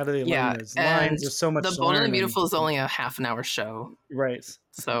 Like, how do they learn those lines? There's so much. The Bold and the Beautiful is only a half-an-hour show, right?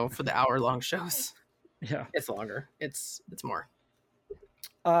 So for the hour-long shows, yeah, it's longer. It's more.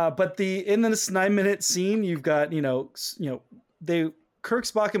 But in this 9-minute scene, you've got Kirk,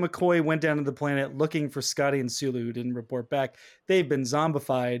 Spock, and McCoy went down to the planet looking for Scotty and Sulu, who didn't report back. They've been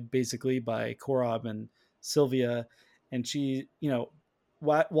zombified basically by Korob and Sylvia, and she,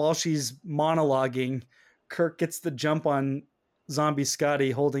 while she's monologuing, Kirk gets the jump on zombie Scotty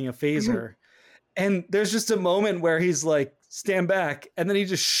holding a phaser, And there's just a moment where he's like, stand back. And then he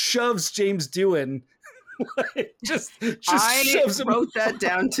just shoves James Doohan. just I shoves him. wrote that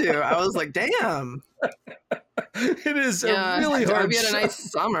down too. I was like, damn. It is a really hard we had a shot.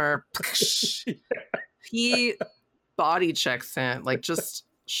 nice summer. He body checks him, like just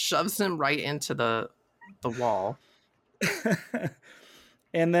shoves him right into the wall.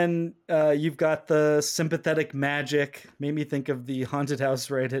 And then you've got the sympathetic magic. Made me think of the haunted house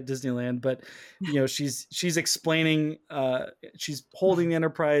right at Disneyland. But she's explaining. She's holding the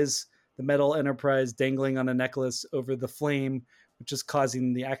Enterprise, the metal Enterprise, dangling on a necklace over the flame, which is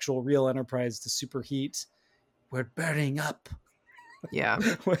causing the actual real Enterprise to superheat. We're burning up. Yeah,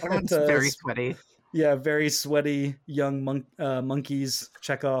 everyone's very sweaty. Yeah, very sweaty young monkeys.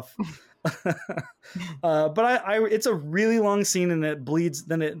 Chekhov. But it's a really long scene, and it bleeds.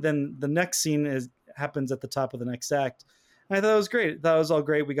 Then the next scene happens at the top of the next act. And I thought it was great. That was all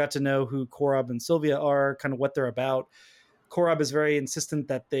great. We got to know who Korob and Sylvia are, kind of what they're about. Korob is very insistent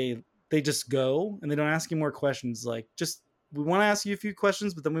that they just go and they don't ask you more questions. Like, just, we want to ask you a few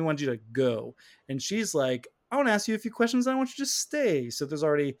questions, but then we want you to go. And she's like, I want to ask you a few questions, and I want you to just stay. So there's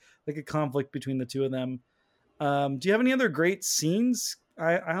already like a conflict between the two of them. Do you have any other great scenes?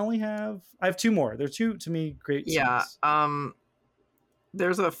 I have two more. They're two, to me, great scenes. Yeah.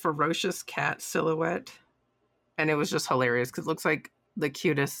 There's a ferocious cat silhouette, and it was just hilarious because it looks like the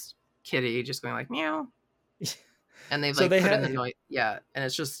cutest kitty just going like meow. And they've put in the noise. Yeah, and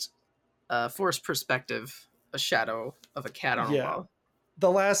it's just a forced perspective, a shadow of a cat on a wall. The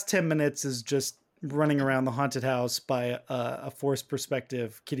last 10 minutes is just running around the haunted house by a forced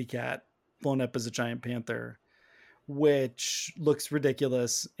perspective kitty cat blown up as a giant panther, which looks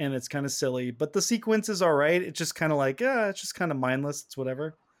ridiculous and it's kind of silly, but the sequence is all right. It's just kind of like, it's just kind of mindless. It's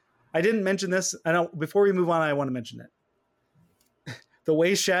whatever. I didn't mention this. Before we move on, I want to mention it. The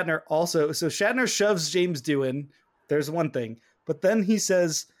way Shatner Shatner shoves James Doohan. There's one thing, but then he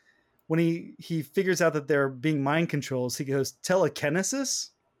says, when he figures out that they're being mind controls, he goes,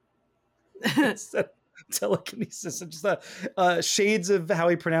 telekinesis. Telekinesis. And just shades of how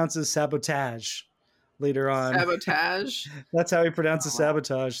he pronounces sabotage later on. Sabotage. That's how he pronounces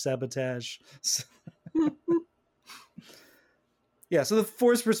sabotage. Sabotage. Yeah. So the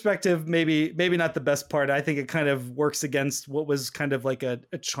forced perspective, maybe not the best part. I think it kind of works against what was kind of like a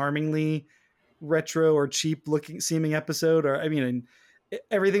charmingly retro or cheap seeming episode. Or, I mean,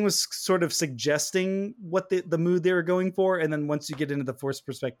 everything was sort of suggesting what the mood they were going for. And then once you get into the forced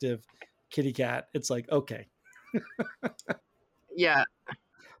perspective kitty cat, it's like, okay. Yeah.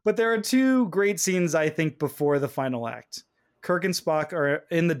 But there are two great scenes, I think, before the final act. Kirk and Spock are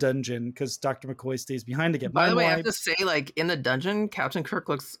in the dungeon because Dr. McCoy stays behind to get By the way, wiped. I have to say, like, in the dungeon, Captain Kirk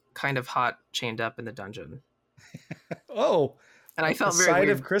looks kind of hot chained up in the dungeon. Oh. And I felt very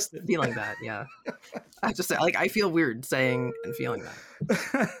weird feeling that, yeah. I have to say, like, I feel weird saying and feeling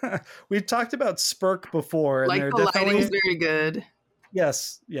that. We've talked about Spirk before. Like, and the lighting's very good.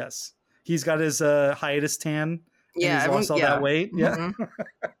 Yes. He's got his hiatus tan. Yeah, he's lost all that weight. Yeah,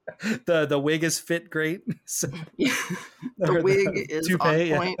 mm-hmm. the wig is fit great. So, yeah. The wig is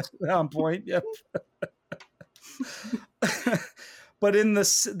toupee, on point. Yeah. On point. Yep. But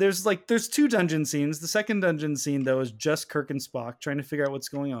there's two dungeon scenes. The second dungeon scene though is just Kirk and Spock trying to figure out what's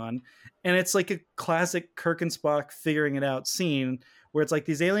going on, and it's like a classic Kirk and Spock figuring it out scene where it's like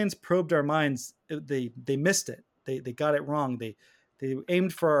these aliens probed our minds. They missed it. They got it wrong. They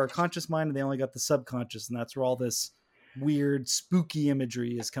aimed for our conscious mind and they only got the subconscious, and that's where all this weird spooky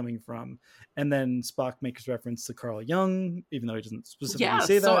imagery is coming from. And then Spock makes reference to Carl Jung, even though he doesn't specifically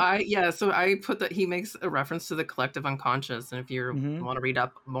say that. So I put that he makes a reference to the collective unconscious, and if you want to read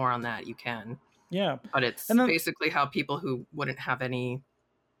up more on that, you can. Yeah, but it's basically how people who wouldn't have any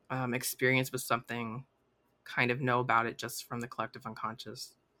experience with something kind of know about it just from the collective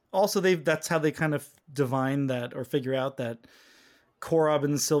unconscious. Also, that's how they kind of divine that or figure out that Korob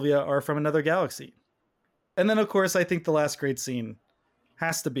and Sylvia are from another galaxy. And then, of course, I think the last great scene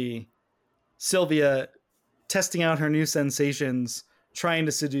has to be Sylvia testing out her new sensations, trying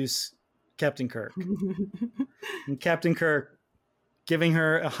to seduce Captain Kirk. And Captain Kirk giving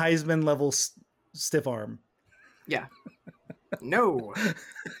her a Heisman level stiff arm. Yeah. No.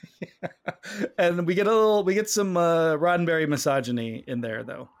 Yeah. And we get some Roddenberry misogyny in there,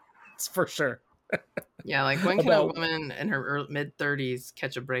 though. It's for sure. Yeah, like when can a woman in her mid-30s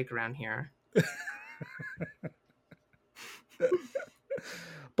catch a break around here?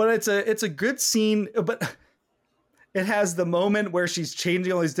 But it's a good scene, but it has the moment where she's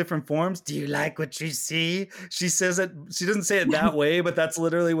changing all these different forms. Do you like what you see? She says it. She doesn't say it that way, but that's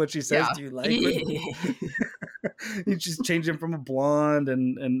literally what she says. Yeah. Do you like it? You just change him from a blonde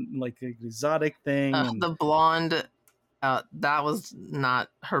and like an exotic thing. And The blonde, that was not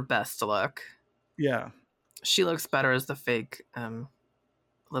her best look. yeah. She looks better as the fake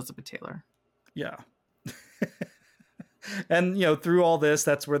Elizabeth Taylor. Yeah. And through all this,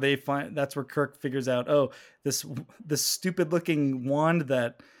 that's where Kirk figures out, oh, this stupid looking wand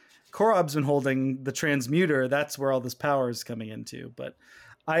that Korob's been holding, the transmuter, that's where all this power is coming into. But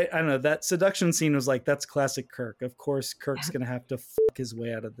I don't know, that seduction scene was like, that's classic Kirk. Of course Kirk's gonna have to fuck his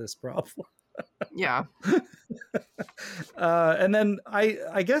way out of this problem. Yeah. And then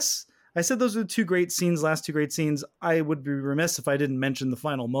I guess I said those were last two great scenes. I would be remiss if I didn't mention the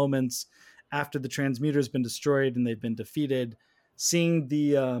final moments after the transmuter's been destroyed and they've been defeated. Seeing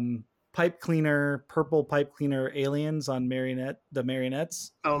the purple pipe cleaner aliens on the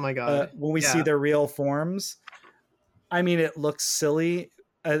marionettes. Oh my God. When we see their real forms, I mean, it looks silly.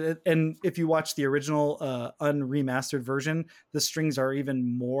 And if you watch the original unremastered version, the strings are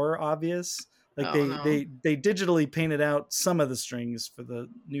even more obvious. Like they digitally painted out some of the strings for the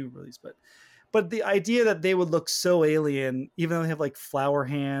new release, but the idea that they would look so alien, even though they have like flower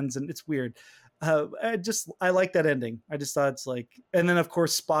hands, and it's weird. I like that ending. I just thought it's like, and then of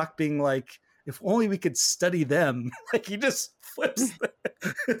course Spock being like, if only we could study them. Like he just flips.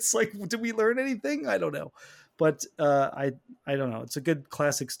 It's like, did we learn anything? I don't know, but I don't know. It's a good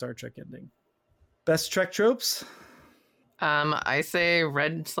classic Star Trek ending. Best Trek tropes. I say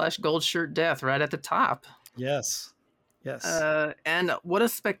red/gold shirt death right at the top. Yes. And what a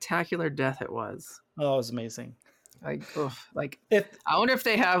spectacular death it was. Oh, it was amazing. I wonder if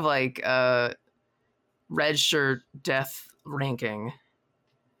they have like red shirt death ranking.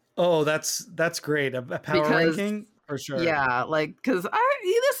 Oh, that's great. A power ranking for sure. Yeah, like because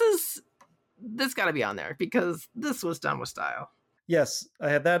this got to be on there because this was done with style. Yes, I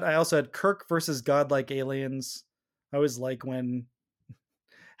had that. I also had Kirk versus godlike aliens. I always like when,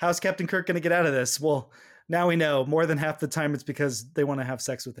 how's Captain Kirk going to get out of this? Well, now we know more than half the time it's because they want to have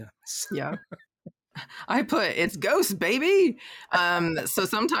sex with him. Yeah. I put, it's ghosts, baby. So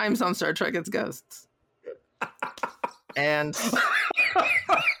sometimes on Star Trek, it's ghosts. And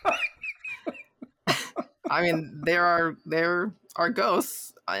I mean, there are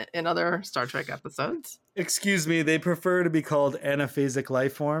ghosts in other Star Trek episodes. Excuse me, they prefer to be called anaphasic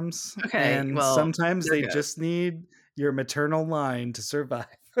life forms. Okay, and well, sometimes they just need your maternal line to survive.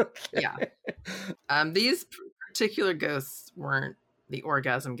 Okay. Yeah. These particular ghosts weren't the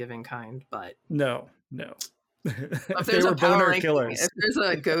orgasm-giving kind, but no. If there's a power ranking, killers. If there's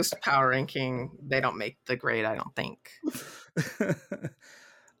a ghost power ranking, they don't make the grade, I don't think.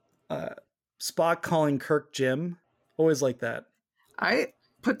 Spock calling Kirk Jim, always like that. I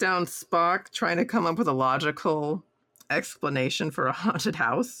put down Spock trying to come up with a logical explanation for a haunted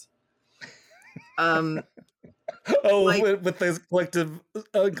house. With the collective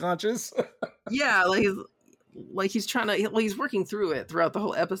unconscious. Yeah, he's trying to. Well, he's working through it throughout the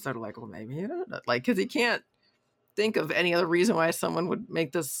whole episode. Like, well, maybe because he can't think of any other reason why someone would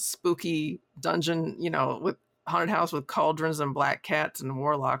make this spooky dungeon, with haunted house with cauldrons and black cats and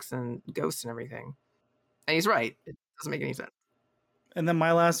warlocks and ghosts and everything. And he's right. It doesn't make any sense. And then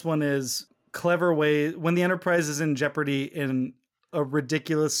my last one is clever way when the Enterprise is in jeopardy in a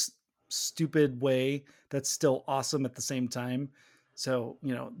ridiculous, stupid way that's still awesome at the same time. So,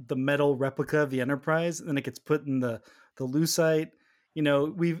 the metal replica of the Enterprise, and then it gets put in the lucite.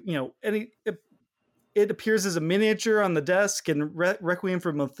 It appears as a miniature on the desk in Requiem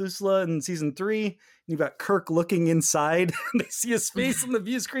for Methuselah in season 3. You've got Kirk looking inside and they see his face on the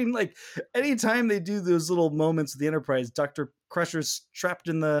view screen. Like anytime they do those little moments of the Enterprise, Dr. Crusher's trapped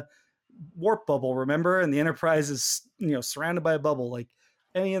in the warp bubble, remember? And the Enterprise is, surrounded by a bubble. Like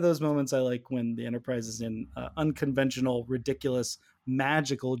any of those moments I like when the Enterprise is in unconventional, ridiculous,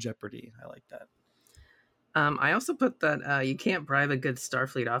 magical jeopardy. I like that. I also put that you can't bribe a good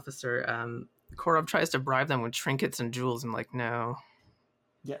Starfleet officer. Korob tries to bribe them with trinkets and jewels. I'm like, no.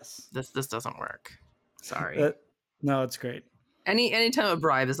 Yes. This doesn't work. Sorry. No, it's great. Anytime a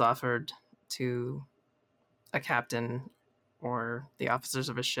bribe is offered to a captain or the officers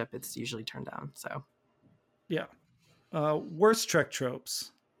of a ship, it's usually turned down. So. Yeah. Worst Trek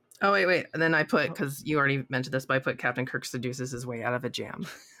tropes. Oh, wait. And then I put, because you already mentioned this, but I put Captain Kirk seduces his way out of a jam.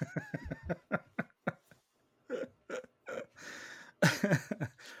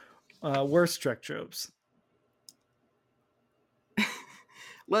 Worst Trek tropes.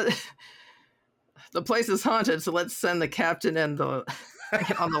 The place is haunted, so let's send the captain and on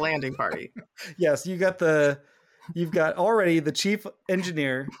the landing party. Yes, you've got already the chief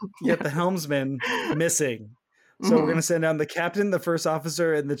engineer, you got the helmsman missing. So we're going to send down the captain, the first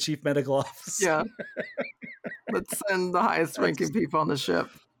officer, and the chief medical officer. Yeah. Let's send the highest ranking people on the ship.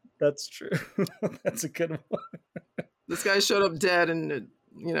 That's true. That's a good one. This guy showed up dead and,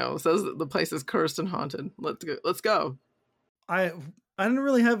 says that the place is cursed and haunted. Let's go. I didn't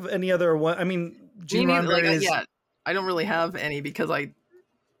really have any other one. I mean, Gene Roddenberry's... I don't really have any because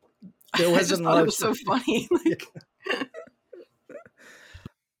there wasn't it was so funny.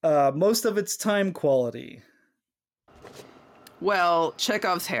 Most of its time quality. Well,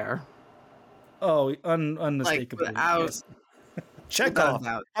 Chekhov's hair. Oh, unmistakably. Yes. Chekhov.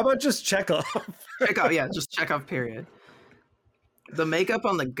 How about just Chekhov? Chekhov, yeah, just Chekhov, period. The makeup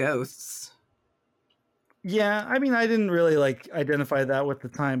on the ghosts. Yeah, I mean, I didn't really identify that with the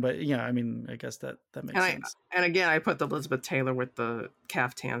time, but yeah, I mean, I guess that makes sense. And again, I put the Elizabeth Taylor with the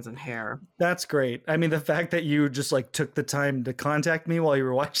caftans and hair. That's great. I mean, the fact that you just took the time to contact me while you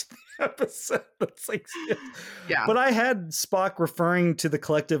were watching the episode, that's yeah. But I had Spock referring to the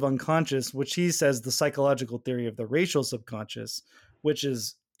collective unconscious, which he says the psychological theory of the racial subconscious, which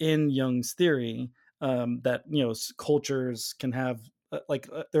is in Jung's theory, that cultures can have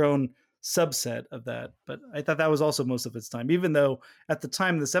their own subset of that. But I thought that was also most of its time, even though at the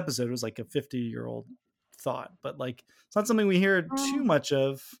time of this episode it was a 50-year-old thought, but it's not something we hear too much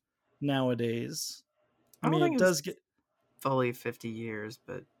of nowadays. I mean, it does get fully 50 years,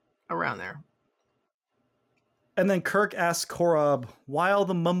 but around there. And then Kirk asks Korob, why all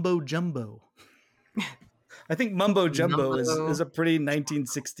the mumbo jumbo? I think mumbo jumbo is a pretty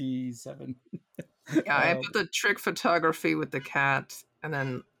 1967. Yeah, I put the trick photography with the cat, and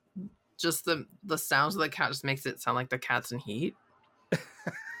then just the sounds of the cat just makes it sound like the cat's in heat.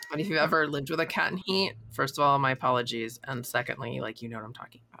 And if you've ever lived with a cat in heat, first of all, my apologies. And secondly, you know what I'm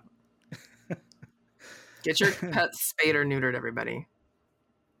talking about. Get your pet spayed or neutered, everybody.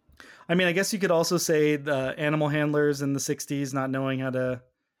 I mean, I guess you could also say the animal handlers in the 60s not knowing how to,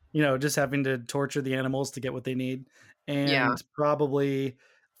 just having to torture the animals to get what they need. And probably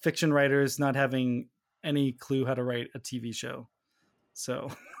fiction writers not having any clue how to write a TV show. So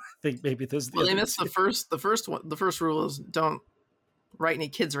I think maybe those are they missed the first one. The first rule is don't write any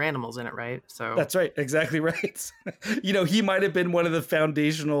kids or animals in it, right? So that's right. Exactly right. He might have been one of the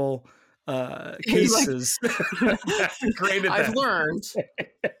foundational cases. I've learned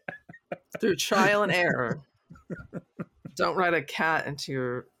through trial and error. Don't write a cat into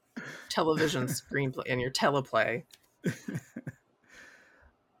your television screenplay and your teleplay.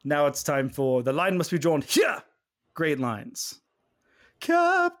 Now it's time for the line must be drawn here. Great lines.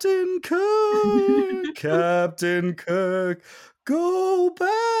 Captain Kirk, Captain Kirk, go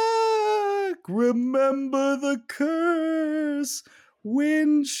back. Remember the curse.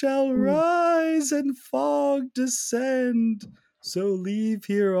 Wind shall rise and fog descend. So leave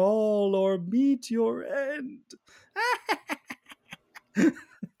here all or meet your end.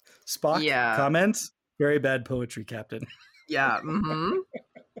 Spock, comment? Very bad poetry, Captain. Yeah. Mm-hmm.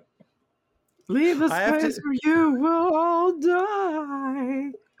 Leave a space where you will all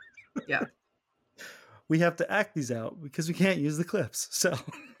die. Yeah. We have to act these out because we can't use the clips. So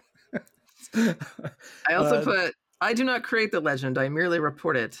I also put, I do not create the legend. I merely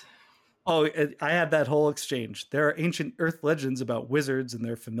report it. Oh, I had that whole exchange. There are ancient Earth legends about wizards and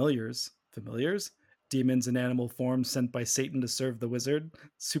their familiars. Familiars? Demons in animal form sent by Satan to serve the wizard.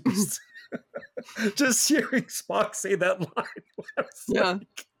 Super. Just hearing Spock say that line.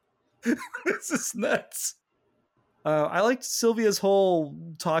 This is nuts. I liked Sylvia's whole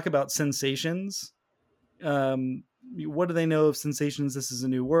talk about sensations. What do they know of sensations? This is a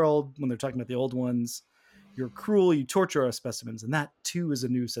new world. When they're talking about the old ones, you're cruel, you torture our specimens, and that too is a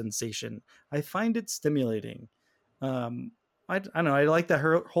new sensation. I find it stimulating. I don't know. I like that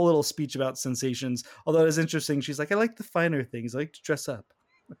her whole little speech about sensations. Although it is interesting, she's like, I like the finer things. I like to dress up,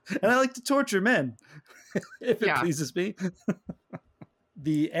 and I like to torture men, if it pleases me.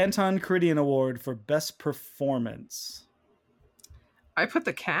 The Anton Caridian Award for Best Performance. I put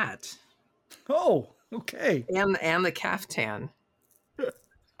the cat. Oh, okay. And the caftan.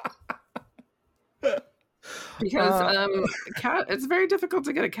 Because cat, it's very difficult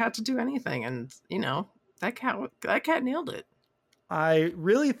to get a cat to do anything, and that cat nailed it. I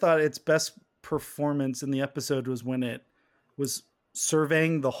really thought its best performance in the episode was when it was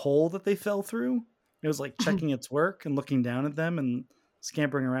surveying the hole that they fell through. It was checking its work and looking down at them and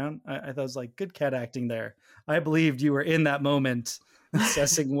scampering around. I thought it was good cat acting there. I believed you were in that moment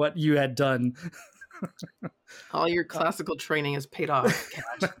assessing what you had done. All your classical training has paid off, Cat.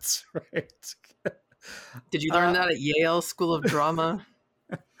 That's right. Did you learn that at Yale School of Drama?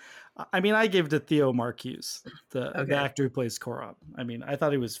 I mean, I gave it to Theo Marcuse, the actor who plays Korob. I mean, I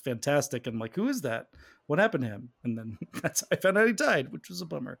thought he was fantastic. I'm like, who is that? What happened to him? And then I found out he died, which was a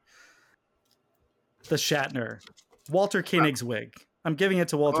bummer. the Shatner. Walter Koenig's wig. I'm giving it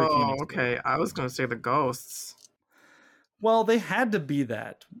to Walter Koenig's wig. Okay. I was going to say the ghosts. Well, they had to be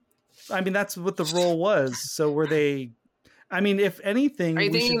that. I mean, that's what the role was. So were they... I mean, if anything... Are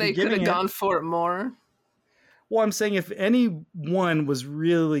you thinking they could have gone for it more? Well, I'm saying if anyone was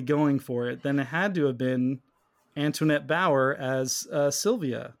really going for it, then it had to have been Antoinette Bauer as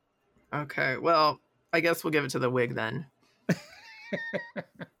Sylvia. Okay, well, I guess we'll give it to the wig then.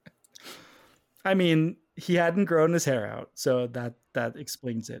 I mean, he hadn't grown his hair out, so that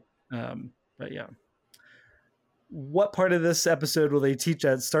explains it. But yeah. What part of this episode will they teach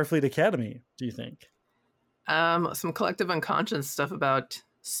at Starfleet Academy, do you think? Some collective unconscious stuff about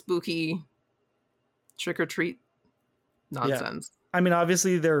spooky trick-or-treat nonsense. Yeah. I mean,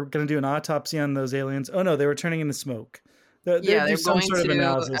 obviously, they're going to do an autopsy on those aliens. Oh, no, they were turning into smoke. They're going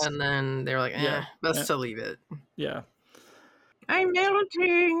to, and then they were like, best to leave it. Yeah. I'm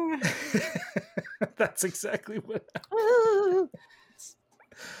melting. That's exactly what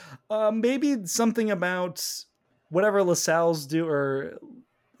happened. Maybe something about whatever LaSalle's do, or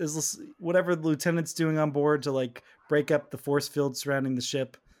whatever the lieutenant's doing on board to like break up the force field surrounding the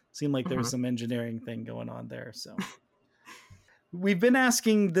ship. Seemed like there was some engineering thing going on there. So we've been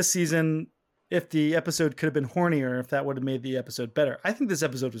asking this season if the episode could have been hornier, if that would have made the episode better. I think this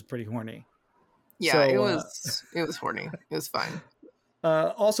episode was pretty horny. Yeah, so, it was horny. It was fine.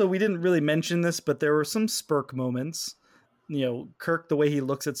 Also, we didn't really mention this, but there were some Spirk moments. You know, Kirk, the way he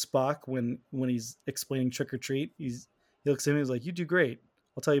looks at Spock when he's explaining Trick or Treat, he looks at him and he's like, "You do great.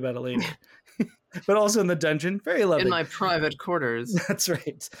 I'll tell you about it later." But also in the dungeon, very lovely. In my private quarters. That's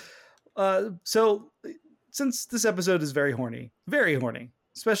right. So since this episode is very horny,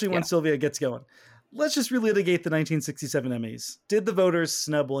 especially when Sylvia gets going, let's just relitigate the 1967 Emmys. Did the voters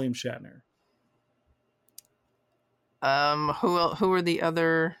snub William Shatner? Who were the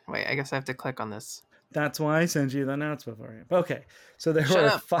other... Wait, I guess I have to click on this. That's why I sent you the announcement for you. Okay, so there Shut were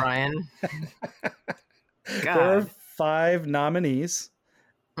up, Brian. There were 5 nominees.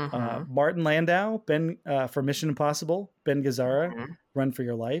 Martin Landau, for Mission Impossible, Ben Gazzara, Run for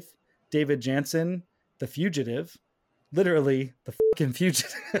Your Life, David Jansen, The Fugitive, literally the fucking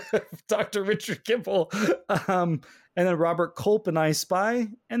fugitive, Dr. Richard Kimball, and then Robert Culp and I Spy,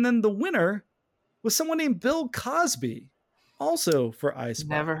 and then the winner was someone named Bill Cosby, also for I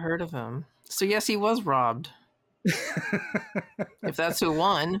Spy. Never heard of him. So yes, he was robbed. If that's who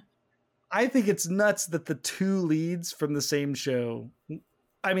won. I think it's nuts that the 2 leads from the same show.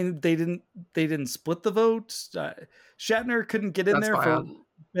 I mean, they didn't split the vote. Shatner couldn't get in there for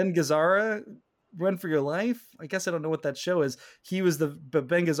Ben Gazzara, Run for Your Life. I guess I don't know what that show is. But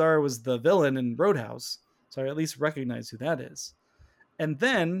Ben Gazzara was the villain in Roadhouse, so I at least recognize who that is. And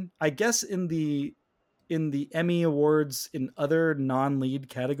then I guess in the Emmy Awards in other non-lead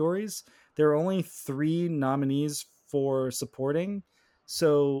categories, there are only 3 nominees for supporting.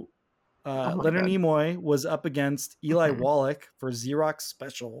 So Leonard Nimoy was up against Eli Wallach for Xerox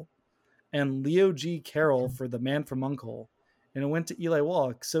Special and Leo G. Carroll for The Man from U.N.C.L.E. And it went to Eli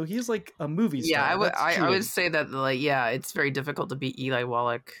Wallach. So he's like a movie star. Yeah, I would say that, it's very difficult to beat Eli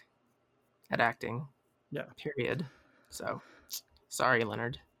Wallach at acting. Yeah. Period. So, sorry,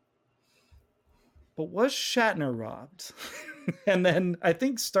 Leonard. But was Shatner robbed? And then I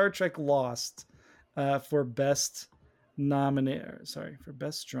think Star Trek lost for best for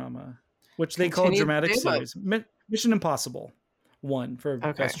best drama, which they call dramatic series. Mission Impossible won for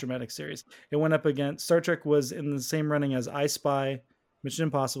best dramatic series. It went up against Star Trek was in the same running as I Spy, Mission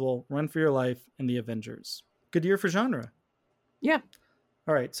Impossible, Run for Your Life, and The Avengers. Good year for genre. Yeah.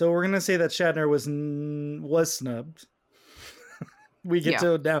 All right, so we're gonna say that Shatner was snubbed. We get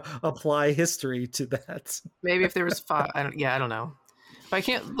to now apply history to that. Maybe if there was 5, I don't know. But I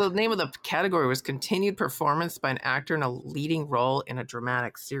can't. The name of the category was continued performance by an actor in a leading role in a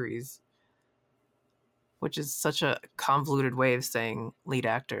dramatic series, which is such a convoluted way of saying lead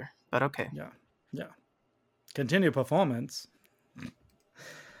actor. But okay. Yeah. Continued performance.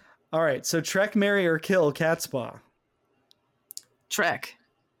 All right. So Trek, marry, or kill Catspaw. Trek.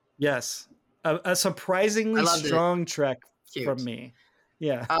 Yes, a surprisingly strong Trek. Cute. From me.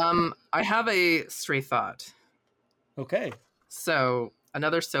 Yeah. I have a stray thought. Okay. So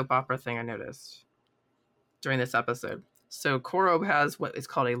another soap opera thing I noticed during this episode. So Korob has what is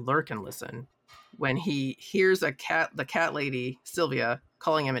called a lurk and listen. When he hears the cat lady, Sylvia,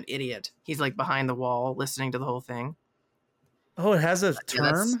 calling him an idiot, he's like behind the wall listening to the whole thing. Oh, it has a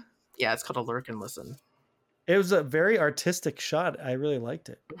term? Yeah, it's called a lurk and listen. It was a very artistic shot. I really liked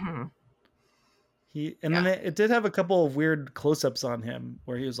it. Mm-hmm. Then it did have a couple of weird close-ups on him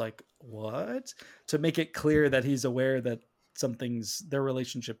where he was like, what? To make it clear that he's aware that their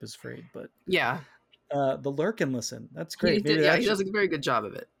relationship is frayed. But yeah, the lurk and listen. That's great. He does a very good job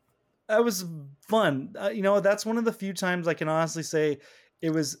of it. That was fun. That's one of the few times I can honestly say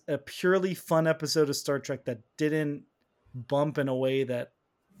it was a purely fun episode of Star Trek that didn't bump in a way that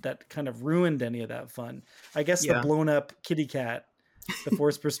kind of ruined any of that fun. I guess the blown up kitty cat, the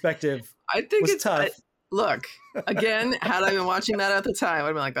forced perspective, I think was it's tough. Look, again, had I been watching that at the time, I'd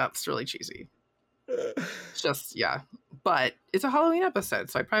been like, that's really cheesy. It's just, but it's a Halloween episode,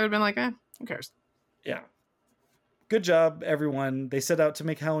 so I probably would have been like, who cares? Yeah. Good job, everyone. They set out to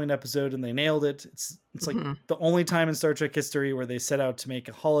make a Halloween episode and they nailed it. It's like the only time in Star Trek history where they set out to make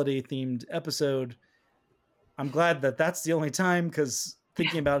a holiday themed episode. I'm glad that that's the only time, because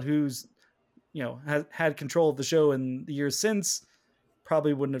thinking about who's, had control of the show in the years since,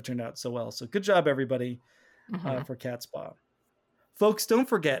 probably wouldn't have turned out so well. So good job, everybody, for Catspaw. Folks, don't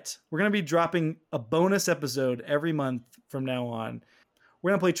forget, we're going to be dropping a bonus episode every month from now on.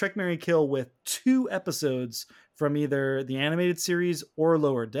 We're going to play Trek, Marry, Kill with 2 episodes from either the animated series or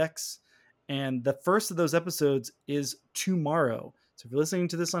Lower Decks. And the first of those episodes is tomorrow. So if you're listening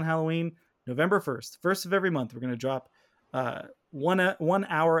to this on Halloween, November 1st, first of every month, we're going to drop 1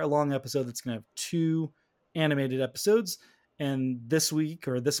 hour long episode that's going to have 2 animated episodes. And this week,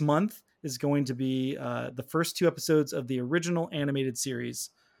 or this month, is going to be the first 2 episodes of the original animated series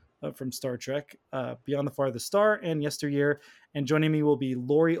from Star Trek, Beyond the Farthest Star and Yesteryear. And joining me will be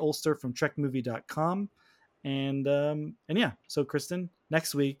Lori Ulster from TrekMovie.com. And yeah, so Kristen,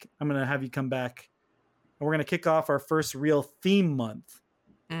 next week, I'm going to have you come back and we're going to kick off our first real theme month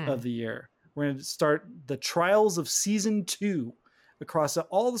of the year. We're going to start the trials of season 2 across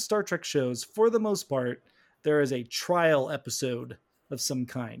all the Star Trek shows. For the most part, there is a trial episode of some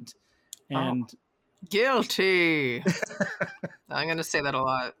kind. And guilty. I'm going to say that a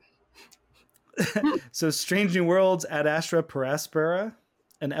lot. So Strange New Worlds Ad Astra per Aspera,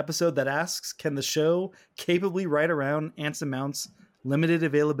 an episode that asks, can the show capably ride around Anson Mount's limited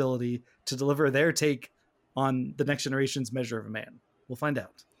availability to deliver their take on the next generation's measure of a man? We'll find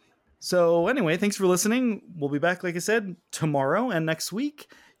out. So anyway, thanks for listening. We'll be back, like I said, tomorrow and next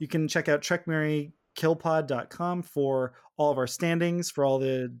week. You can check out TrekMarryKillPod.com for all of our standings for all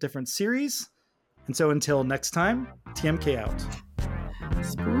the different series. And so until next time, TMK out.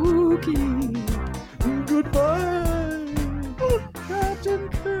 Spooky. Goodbye, Captain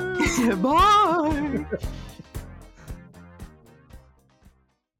Kirk. Bye.